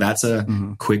 That's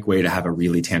a quick way to have a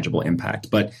really tangible impact.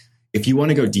 But if you want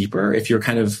to go deeper, if you're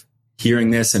kind of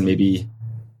hearing this and maybe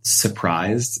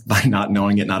surprised by not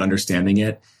knowing it, not understanding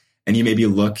it. And you maybe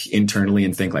look internally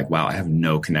and think like, wow, I have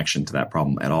no connection to that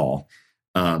problem at all.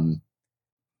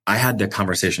 I had the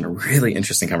conversation, a really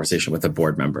interesting conversation with a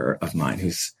board member of mine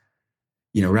who's,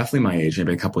 roughly my age,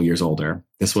 maybe a couple of years older.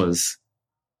 This was,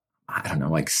 I don't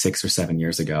know, like 6 or 7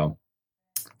 years ago.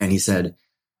 And he said,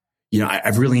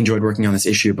 I've really enjoyed working on this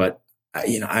issue, but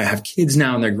I have kids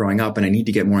now and they're growing up and I need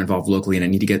to get more involved locally and I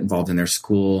need to get involved in their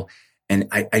school. And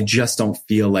I just don't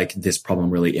feel like this problem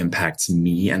really impacts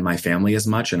me and my family as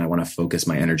much. And I want to focus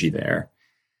my energy there.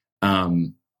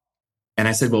 And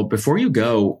I said, well, before you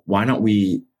go, why don't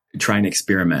we try an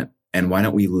experiment? And why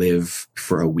don't we live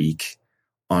for a week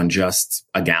on just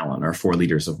a gallon or 4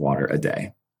 liters of water a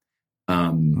day?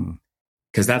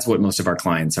 Because that's what most of our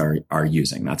clients are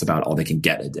using. That's about all they can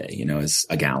get a day, is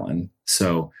a gallon.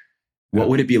 So what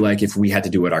would it be like if we had to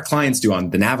do what our clients do on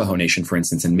the Navajo Nation, for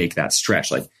instance, and make that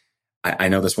stretch? Like, I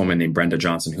know this woman named Brenda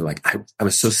Johnson who I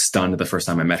was so stunned the first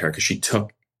time I met her because she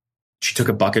took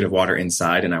a bucket of water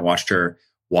inside and I watched her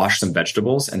wash some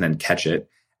vegetables and then catch it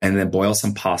and then boil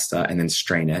some pasta and then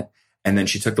strain it. And then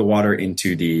she took the water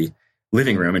into the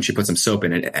living room and she put some soap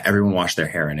in it. Everyone washed their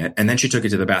hair in it. And then she took it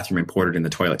to the bathroom and poured it in the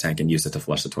toilet tank and used it to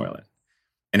flush the toilet.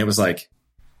 And it was like,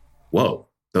 whoa,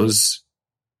 those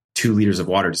 2 liters of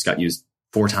water just got used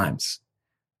 4 times.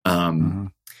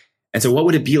 And so what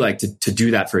would it be like to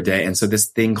do that for a day? And so this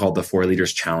thing called the 4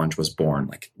 liters challenge was born.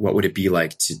 Like, what would it be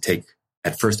like to take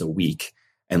at first a week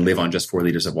and live on just 4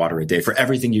 liters of water a day for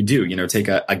everything you do? Take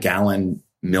a gallon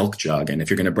milk jug. And if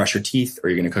you're going to brush your teeth or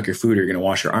you're going to cook your food or you're going to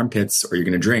wash your armpits or you're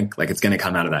going to drink, like, it's going to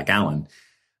come out of that gallon.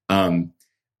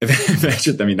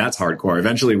 Eventually, I mean, that's hardcore.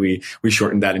 Eventually we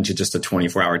shortened that into just a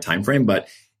 24-hour time frame, but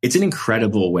it's an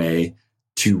incredible way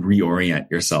to reorient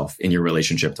yourself in your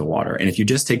relationship to water. And if you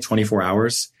just take 24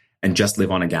 hours and just live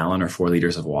on a gallon or 4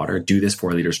 liters of water, do this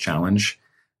 4 liters challenge.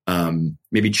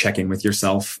 Maybe check in with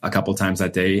yourself a couple times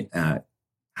that day.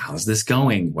 How's this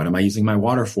going? What am I using my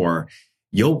water for?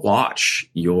 You'll watch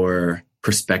your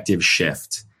perspective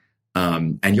shift.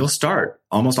 And you'll start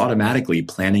almost automatically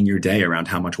planning your day around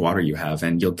how much water you have.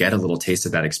 And you'll get a little taste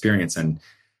of that experience. And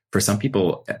for some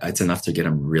people, it's enough to get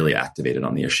them really activated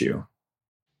on the issue.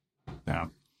 Yeah.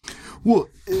 Well,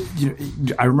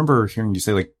 I remember hearing you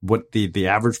say like what the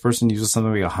average person uses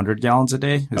something like 100 gallons a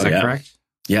day. Is that correct?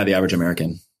 Yeah, the average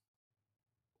American.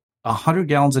 100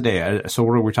 gallons a day. So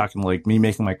what are we talking, like me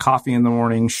making my coffee in the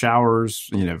morning, showers,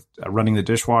 running the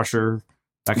dishwasher,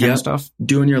 that kind of stuff?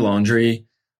 Doing your laundry.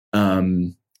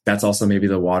 That's also maybe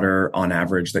the water on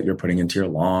average that you're putting into your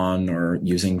lawn or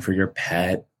using for your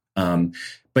pet.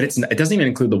 But it doesn't even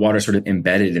include the water sort of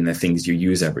embedded in the things you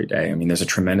use every day. I mean, there's a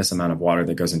tremendous amount of water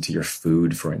that goes into your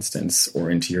food, for instance, or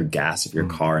into your gas of your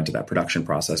car, into that production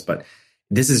process. But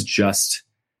this is just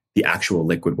the actual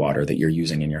liquid water that you're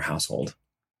using in your household.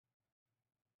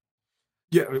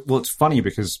 Yeah, well, it's funny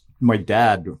because my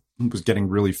dad was getting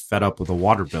really fed up with a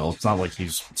water bill. It's not like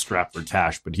he's strapped for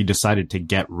cash, but he decided to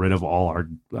get rid of all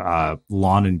our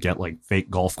lawn and get like fake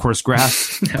golf course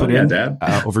grass put in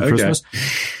over Christmas.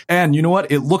 And you know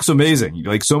what? It looks amazing.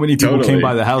 Like, so many people came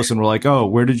by the house and were like, "Oh,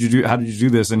 how did you do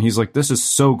this?" And he's like, "This is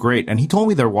so great." And he told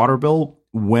me their water bill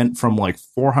went from like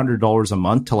 $400 a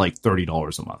month to like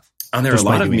 $30 a month. And there are a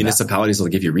lot of municipalities that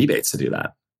will give you rebates to do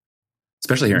that,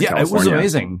 especially here in California. Yeah, it was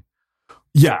amazing.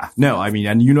 Yeah, no, I mean,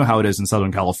 and you know how it is in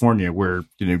Southern California where,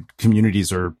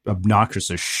 communities are obnoxious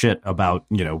as shit about,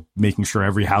 making sure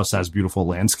every house has beautiful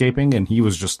landscaping. And he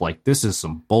was just like, this is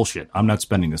some bullshit. I'm not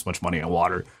spending this much money on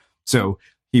water. So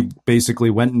he basically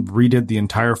went and redid the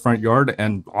entire front yard.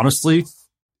 And honestly,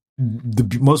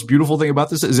 the most beautiful thing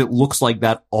about this is it looks like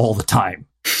that all the time.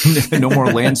 No more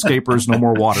landscapers, no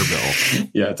more water bill.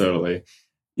 Yeah, totally.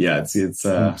 Yeah, it's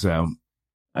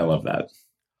I love that.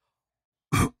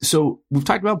 So we've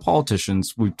talked about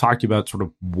politicians. We've talked about sort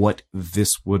of what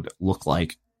this would look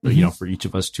like, for each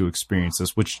of us to experience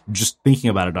this, which, just thinking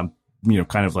about it, I'm,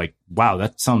 kind of like, wow,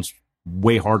 that sounds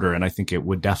way harder. And I think it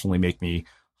would definitely make me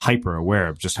hyper aware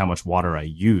of just how much water I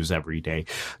use every day.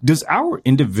 Does our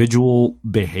individual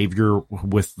behavior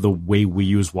with the way we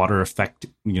use water affect,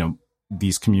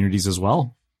 these communities as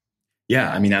well?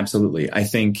 Yeah, I mean, absolutely. I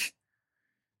think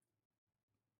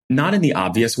not in the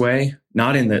obvious way,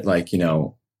 not in that, like,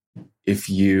 if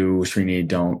you, Srini,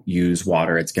 don't use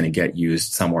water, it's going to get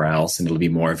used somewhere else and it'll be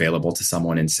more available to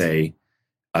someone in, say,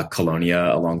 a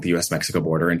colonia along the US-Mexico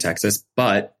border in Texas.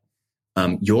 But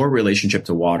your relationship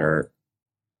to water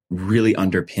really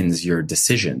underpins your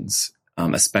decisions,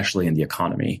 especially in the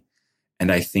economy.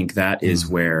 And I think that is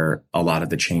where a lot of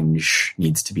the change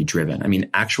needs to be driven. I mean,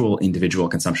 actual individual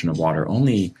consumption of water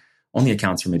only only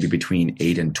accounts for maybe between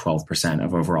 8 and 12%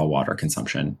 of overall water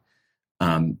consumption.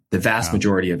 The vast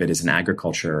majority of it is in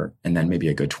agriculture, and then maybe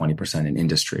a good 20% in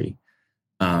industry.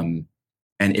 And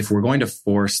if we're going to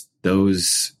force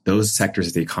those sectors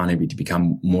of the economy to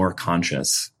become more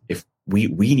conscious, if we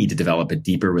need to develop a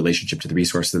deeper relationship to the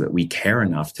resource so that we care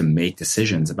enough to make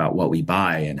decisions about what we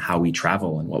buy and how we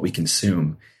travel and what we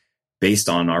consume based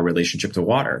on our relationship to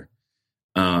water.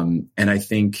 And I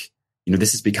think,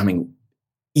 this is becoming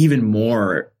even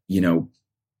more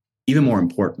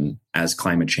important as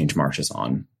climate change marches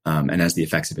on, and as the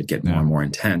effects of it get more and more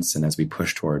intense, and as we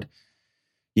push toward,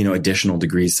 additional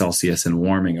degrees Celsius and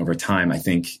warming over time. I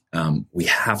think we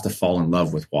have to fall in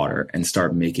love with water and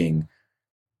start making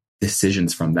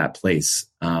decisions from that place.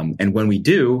 And when we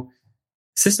do,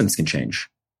 systems can change.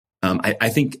 I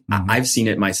think I've seen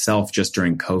it myself just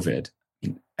during COVID.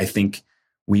 I think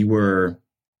we were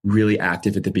really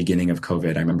active at the beginning of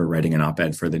COVID. I remember writing an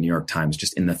op-ed for the New York Times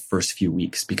just in the first few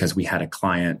weeks, because we had a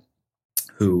client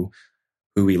who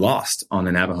we lost on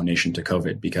the Navajo Nation to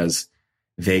COVID because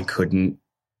they couldn't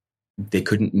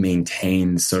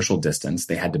maintain social distance.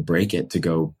 They had to break it to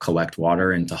go collect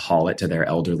water and to haul it to their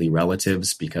elderly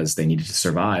relatives because they needed to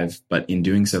survive. But in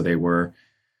doing so, they were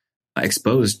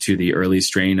exposed to the early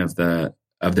strain of the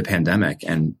pandemic.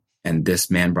 And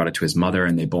this man brought it to his mother,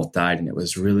 and they both died. And it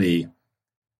was really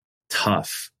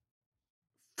tough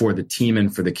for the team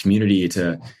and for the community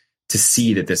to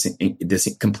see that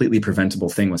this completely preventable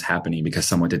thing was happening because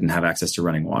someone didn't have access to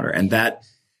running water. And that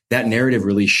narrative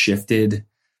really shifted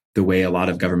the way a lot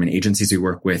of government agencies we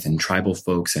work with and tribal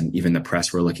folks and even the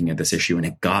press were looking at this issue. And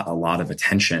it got a lot of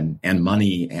attention and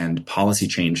money and policy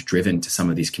change driven to some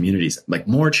of these communities, like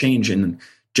more change in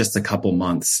just a couple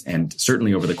months, and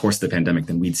certainly over the course of the pandemic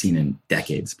than we'd seen in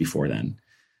decades before then.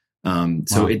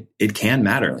 So it can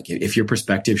matter. Like if your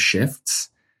perspective shifts,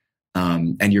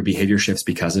 and your behavior shifts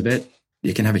because of it,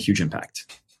 it can have a huge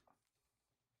impact.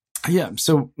 Yeah.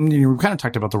 So we kind of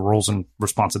talked about the roles and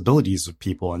responsibilities of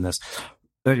people in this.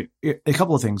 A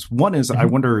couple of things. One is I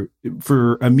wonder,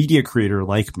 for a media creator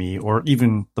like me, or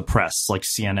even the press like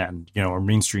CNN, or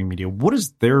mainstream media, what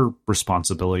is their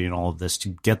responsibility in all of this to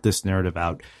get this narrative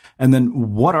out? And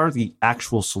then what are the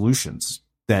actual solutions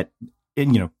that,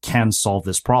 can solve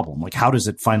this problem? Like, how does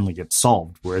it finally get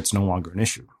solved where it's no longer an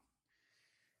issue?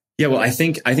 Yeah, well, I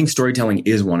think storytelling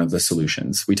is one of the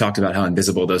solutions. We talked about how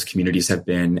invisible those communities have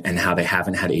been and how they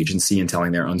haven't had agency in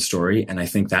telling their own story. And I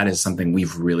think that is something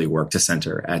we've really worked to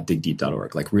center at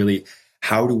digdeep.org. Like, really,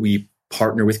 how do we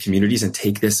partner with communities and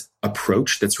take this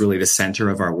approach that's really the center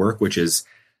of our work, which is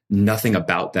nothing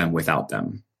about them without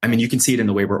them? I mean, you can see it in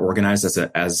the way we're organized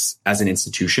as an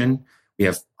institution. We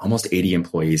have almost 80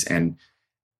 employees, and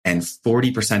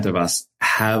 40% of us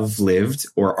have lived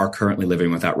or are currently living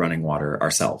without running water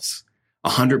ourselves.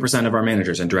 100% of our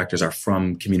managers and directors are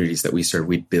from communities that we serve.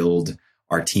 We build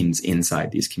our teams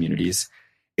inside these communities.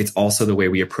 It's also the way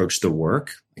we approach the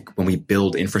work. Like when we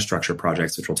build infrastructure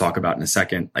projects, which we'll talk about in a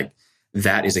second, like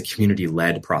that is a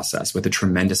community-led process with a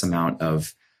tremendous amount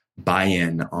of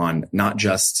buy-in on not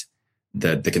just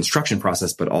the construction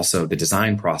process, but also the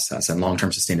design process and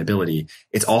long-term sustainability.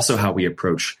 It's also how we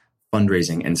approach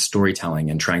fundraising and storytelling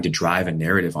and trying to drive a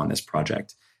narrative on this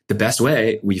project. The best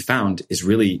way we found is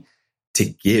really to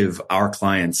give our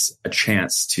clients a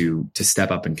chance to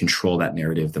step up and control that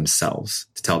narrative themselves,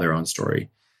 to tell their own story.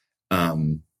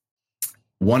 One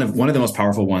of the most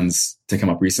powerful ones to come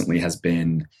up recently has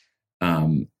been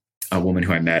a woman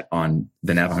who I met on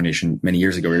the Navajo Nation many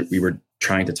years ago. We were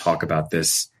trying to talk about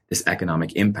this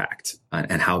economic impact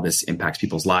and how this impacts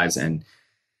people's lives. And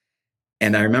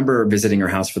I remember visiting her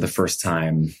house for the first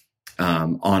time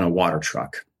on a water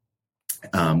truck,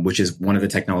 which is one of the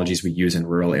technologies we use in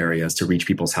rural areas to reach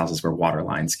people's houses where water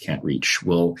lines can't reach.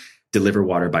 We'll deliver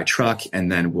water by truck, and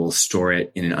then we'll store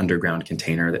it in an underground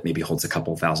container that maybe holds a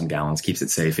couple thousand gallons, keeps it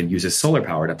safe, and uses solar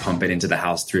power to pump it into the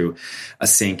house through a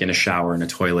sink and a shower and a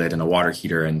toilet and a water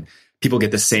heater. And people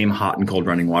get the same hot and cold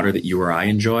running water that you or I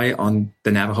enjoy on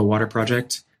the Navajo Water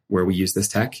Project, where we use this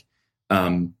tech.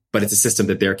 But it's a system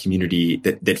that their community,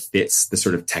 that fits the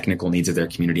sort of technical needs of their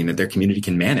community and that their community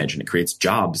can manage. And it creates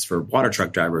jobs for water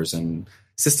truck drivers and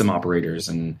system operators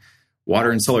and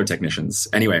water and solar technicians.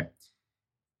 Anyway,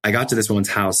 I got to this woman's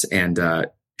house, and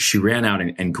she ran out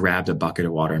and grabbed a bucket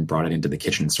of water and brought it into the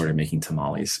kitchen and started making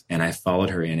tamales. And I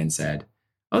followed her in and said,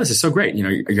 "Oh, this is so great.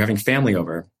 You're having family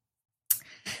over."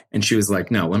 And she was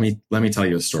like, "No, let me tell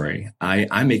you a story.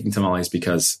 I'm making tamales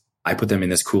because I put them in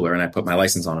this cooler and I put my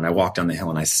license on and I walk down the hill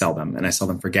and I sell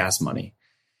them for gas money.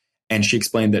 And she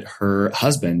explained that her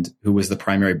husband, who was the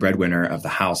primary breadwinner of the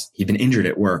house, he'd been injured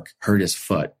at work, hurt his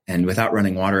foot. And without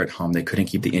running water at home, they couldn't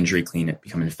keep the injury clean. It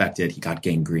became infected. He got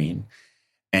gangrene.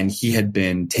 And he had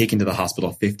been taken to the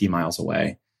hospital 50 miles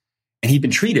away. And he'd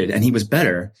been treated and he was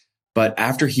better. But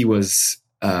after he was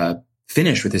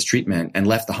finished with his treatment and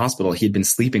left the hospital, he'd been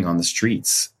sleeping on the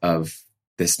streets of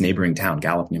this neighboring town,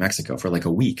 Gallup, New Mexico, for like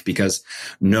a week, because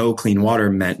no clean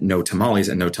water meant no tamales,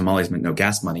 and no tamales meant no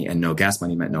gas money, and no gas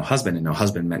money meant no husband, and no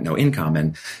husband meant no income.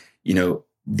 And, you know,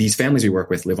 these families we work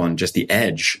with live on just the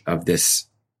edge of this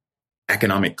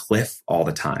economic cliff all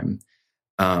the time.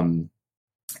 And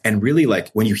really,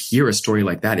 like, when you hear a story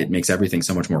like that, it makes everything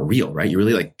so much more real, right? You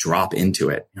really like drop into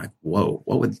it. You're like, whoa,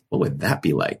 what would that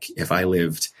be like if I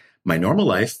lived my normal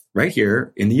life right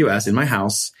here in the US in my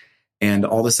house, and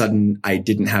all of a sudden I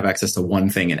didn't have access to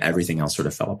one thing and everything else sort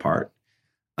of fell apart.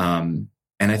 And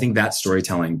I think that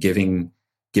storytelling, giving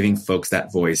folks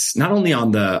that voice, not only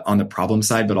on the problem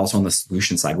side, but also on the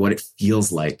solution side, what it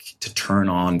feels like to turn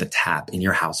on the tap in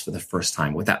your house for the first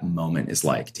time, what that moment is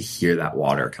like to hear that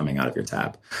water coming out of your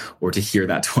tap or to hear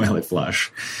that toilet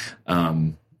flush.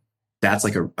 That's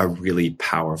like a really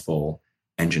powerful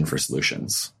engine for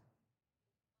solutions.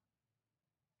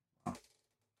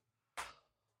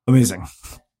 Amazing.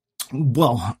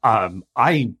 Well,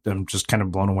 I am just kind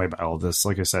of blown away by all of this.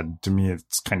 Like I said, to me,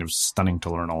 it's kind of stunning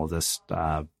to learn all of this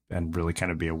and really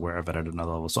kind of be aware of it at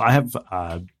another level. So I have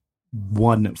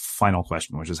one final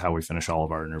question, which is how we finish all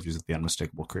of our interviews at the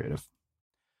Unmistakable Creative.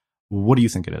 What do you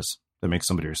think it is that makes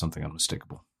somebody or something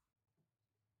unmistakable?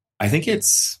 I think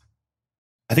it's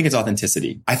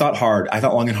authenticity. I thought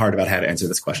long and hard about how to answer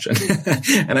this question.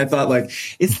 And I thought, like,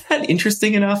 is that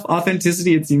interesting enough?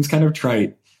 Authenticity, it seems kind of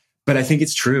trite, but I think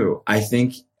it's true. I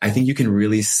think you can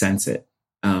really sense it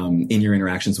in your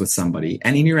interactions with somebody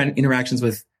and in your interactions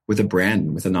with a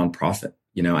brand, with a nonprofit.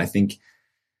 You know, I think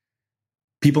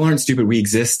people aren't stupid. We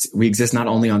exist not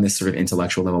only on this sort of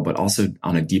intellectual level, but also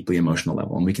on a deeply emotional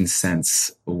level. And we can sense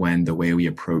when the way we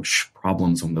approach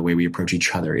problems, when the way we approach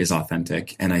each other is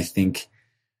authentic. And I think,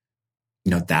 you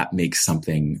know, that makes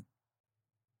something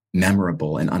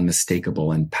memorable and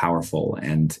unmistakable and powerful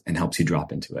and helps you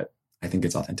drop into it. I think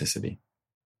it's authenticity.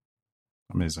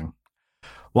 Amazing.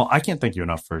 Well, I can't thank you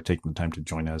enough for taking the time to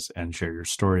join us and share your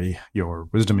story, your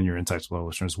wisdom, and your insights with our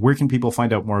listeners. Where can people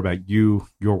find out more about you,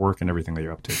 your work, and everything that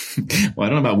you're up to? Well,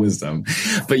 I don't know about wisdom,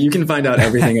 but you can find out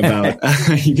everything about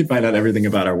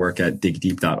our work at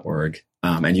digdeep.org,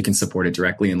 and you can support it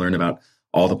directly and learn about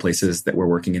all the places that we're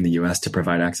working in the U.S. to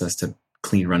provide access to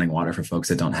clean running water for folks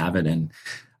that don't have it. And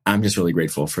I'm just really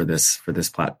grateful for this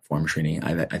platform, Srini.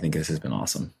 I think this has been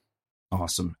awesome.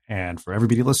 Awesome. And for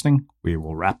everybody listening, we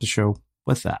will wrap the show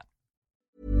with that.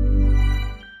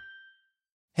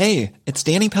 Hey, it's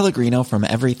Danny Pellegrino from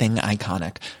Everything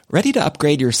Iconic. Ready to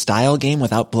upgrade your style game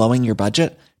without blowing your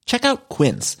budget? Check out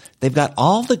Quince. They've got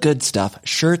all the good stuff,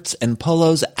 shirts and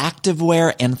polos,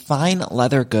 activewear, and fine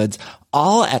leather goods,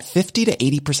 all at 50 to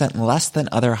 80% less than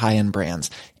other high-end brands.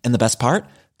 And the best part?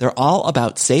 They're all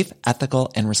about safe,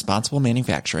 ethical, and responsible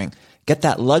manufacturing. Get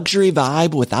that luxury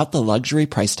vibe without the luxury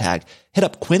price tag. Hit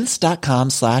up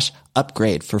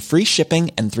quince.com/upgrade for free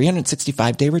shipping and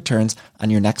 365-day returns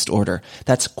on your next order.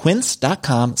 That's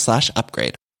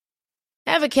quince.com/upgrade.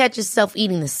 Ever catch yourself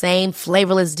eating the same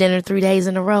flavorless dinner 3 days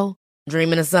in a row?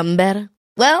 Dreaming of something better?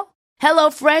 Well,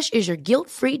 HelloFresh is your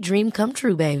guilt-free dream come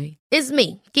true, baby. It's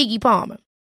me, Keke Palmer.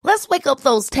 Let's wake up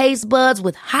those taste buds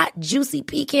with hot, juicy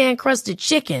pecan-crusted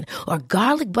chicken or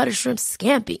garlic butter shrimp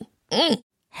scampi.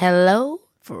 Hello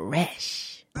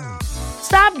Fresh.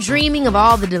 Stop dreaming of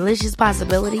all the delicious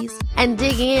possibilities and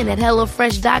dig in at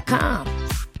HelloFresh.com.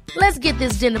 Let's get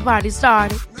this dinner party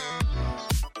started.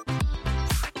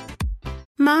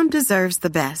 Mom deserves the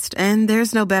best, and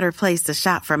there's no better place to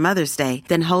shop for Mother's Day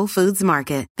than Whole Foods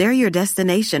Market. They're your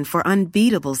destination for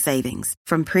unbeatable savings,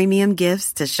 from premium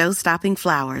gifts to show-stopping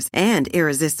flowers and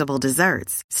irresistible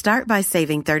desserts. Start by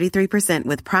saving 33%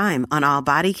 with Prime on all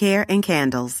body care and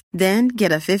candles. Then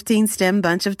get a 15-stem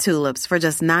bunch of tulips for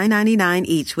just $9.99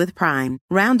 each with Prime.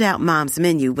 Round out Mom's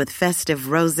menu with festive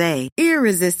rosé,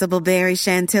 irresistible berry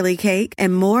chantilly cake,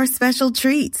 and more special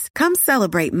treats. Come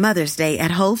celebrate Mother's Day at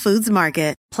Whole Foods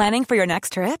Market. Planning for your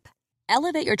next trip?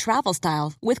 Elevate your travel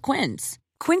style with Quince.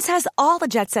 Quince has all the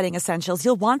jet-setting essentials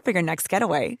you'll want for your next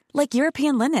getaway, like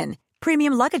European linen,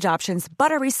 premium luggage options,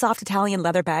 buttery soft Italian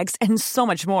leather bags, and so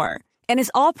much more. And is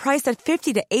all priced at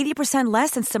 50 to 80%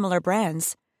 less than similar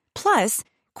brands. Plus,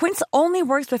 Quince only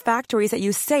works with factories that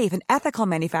use safe and ethical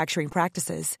manufacturing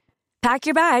practices. Pack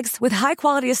your bags with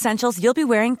high-quality essentials you'll be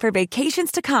wearing for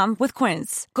vacations to come with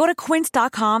Quince. Go to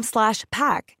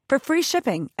quince.com/pack for free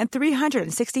shipping and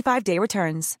 365-day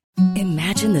returns.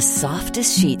 Imagine the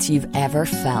softest sheets you've ever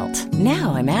felt.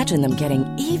 Now imagine them getting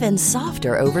even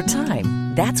softer over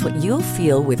time. That's what you'll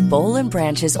feel with Boll &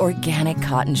 Branch's organic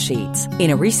cotton sheets.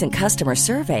 In a recent customer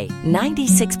survey,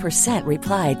 96%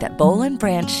 replied that Boll &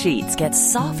 Branch sheets get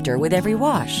softer with every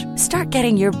wash. Start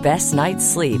getting your best night's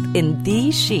sleep in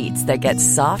these sheets that get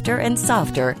softer and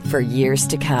softer for years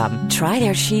to come. Try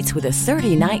their sheets with a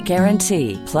 30-night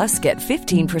guarantee. Plus, get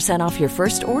 15% off your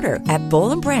first order at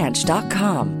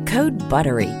bollandbranch.com. Code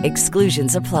BUTTERY.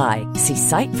 Exclusions apply. See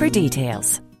site for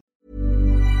details.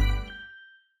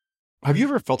 Have you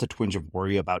ever felt a twinge of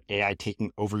worry about AI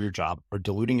taking over your job or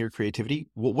diluting your creativity?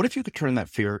 Well, what if you could turn that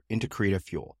fear into creative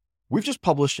fuel? We've just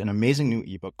published an amazing new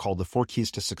ebook called The 4 Keys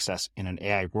to Success in an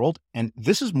AI World, and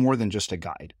this is more than just a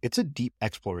guide. It's a deep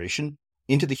exploration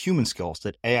into the human skills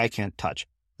that AI can't touch,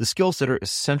 the skills that are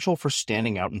essential for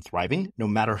standing out and thriving no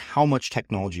matter how much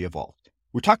technology evolved.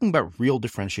 We're talking about real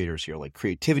differentiators here like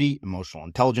creativity, emotional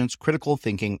intelligence, critical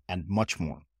thinking, and much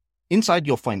more. Inside,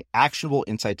 you'll find actionable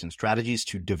insights and strategies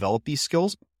to develop these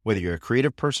skills, whether you're a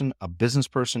creative person, a business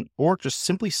person, or just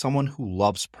simply someone who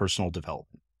loves personal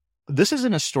development. This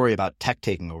isn't a story about tech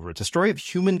taking over. It's a story of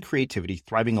human creativity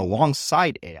thriving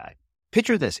alongside AI.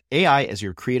 Picture this, AI as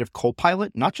your creative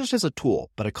co-pilot, not just as a tool,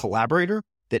 but a collaborator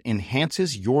that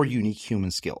enhances your unique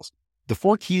human skills. The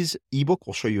 4 Keys ebook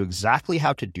will show you exactly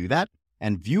how to do that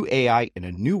and view AI in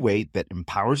a new way that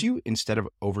empowers you instead of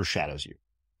overshadows you.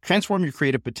 Transform your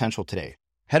creative potential today.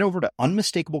 Head over to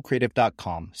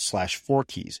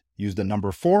unmistakablecreative.com/4keys. Use the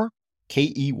number 4,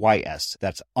 KEYS.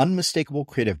 That's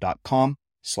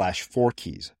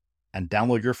unmistakablecreative.com/4keys and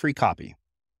download your free copy.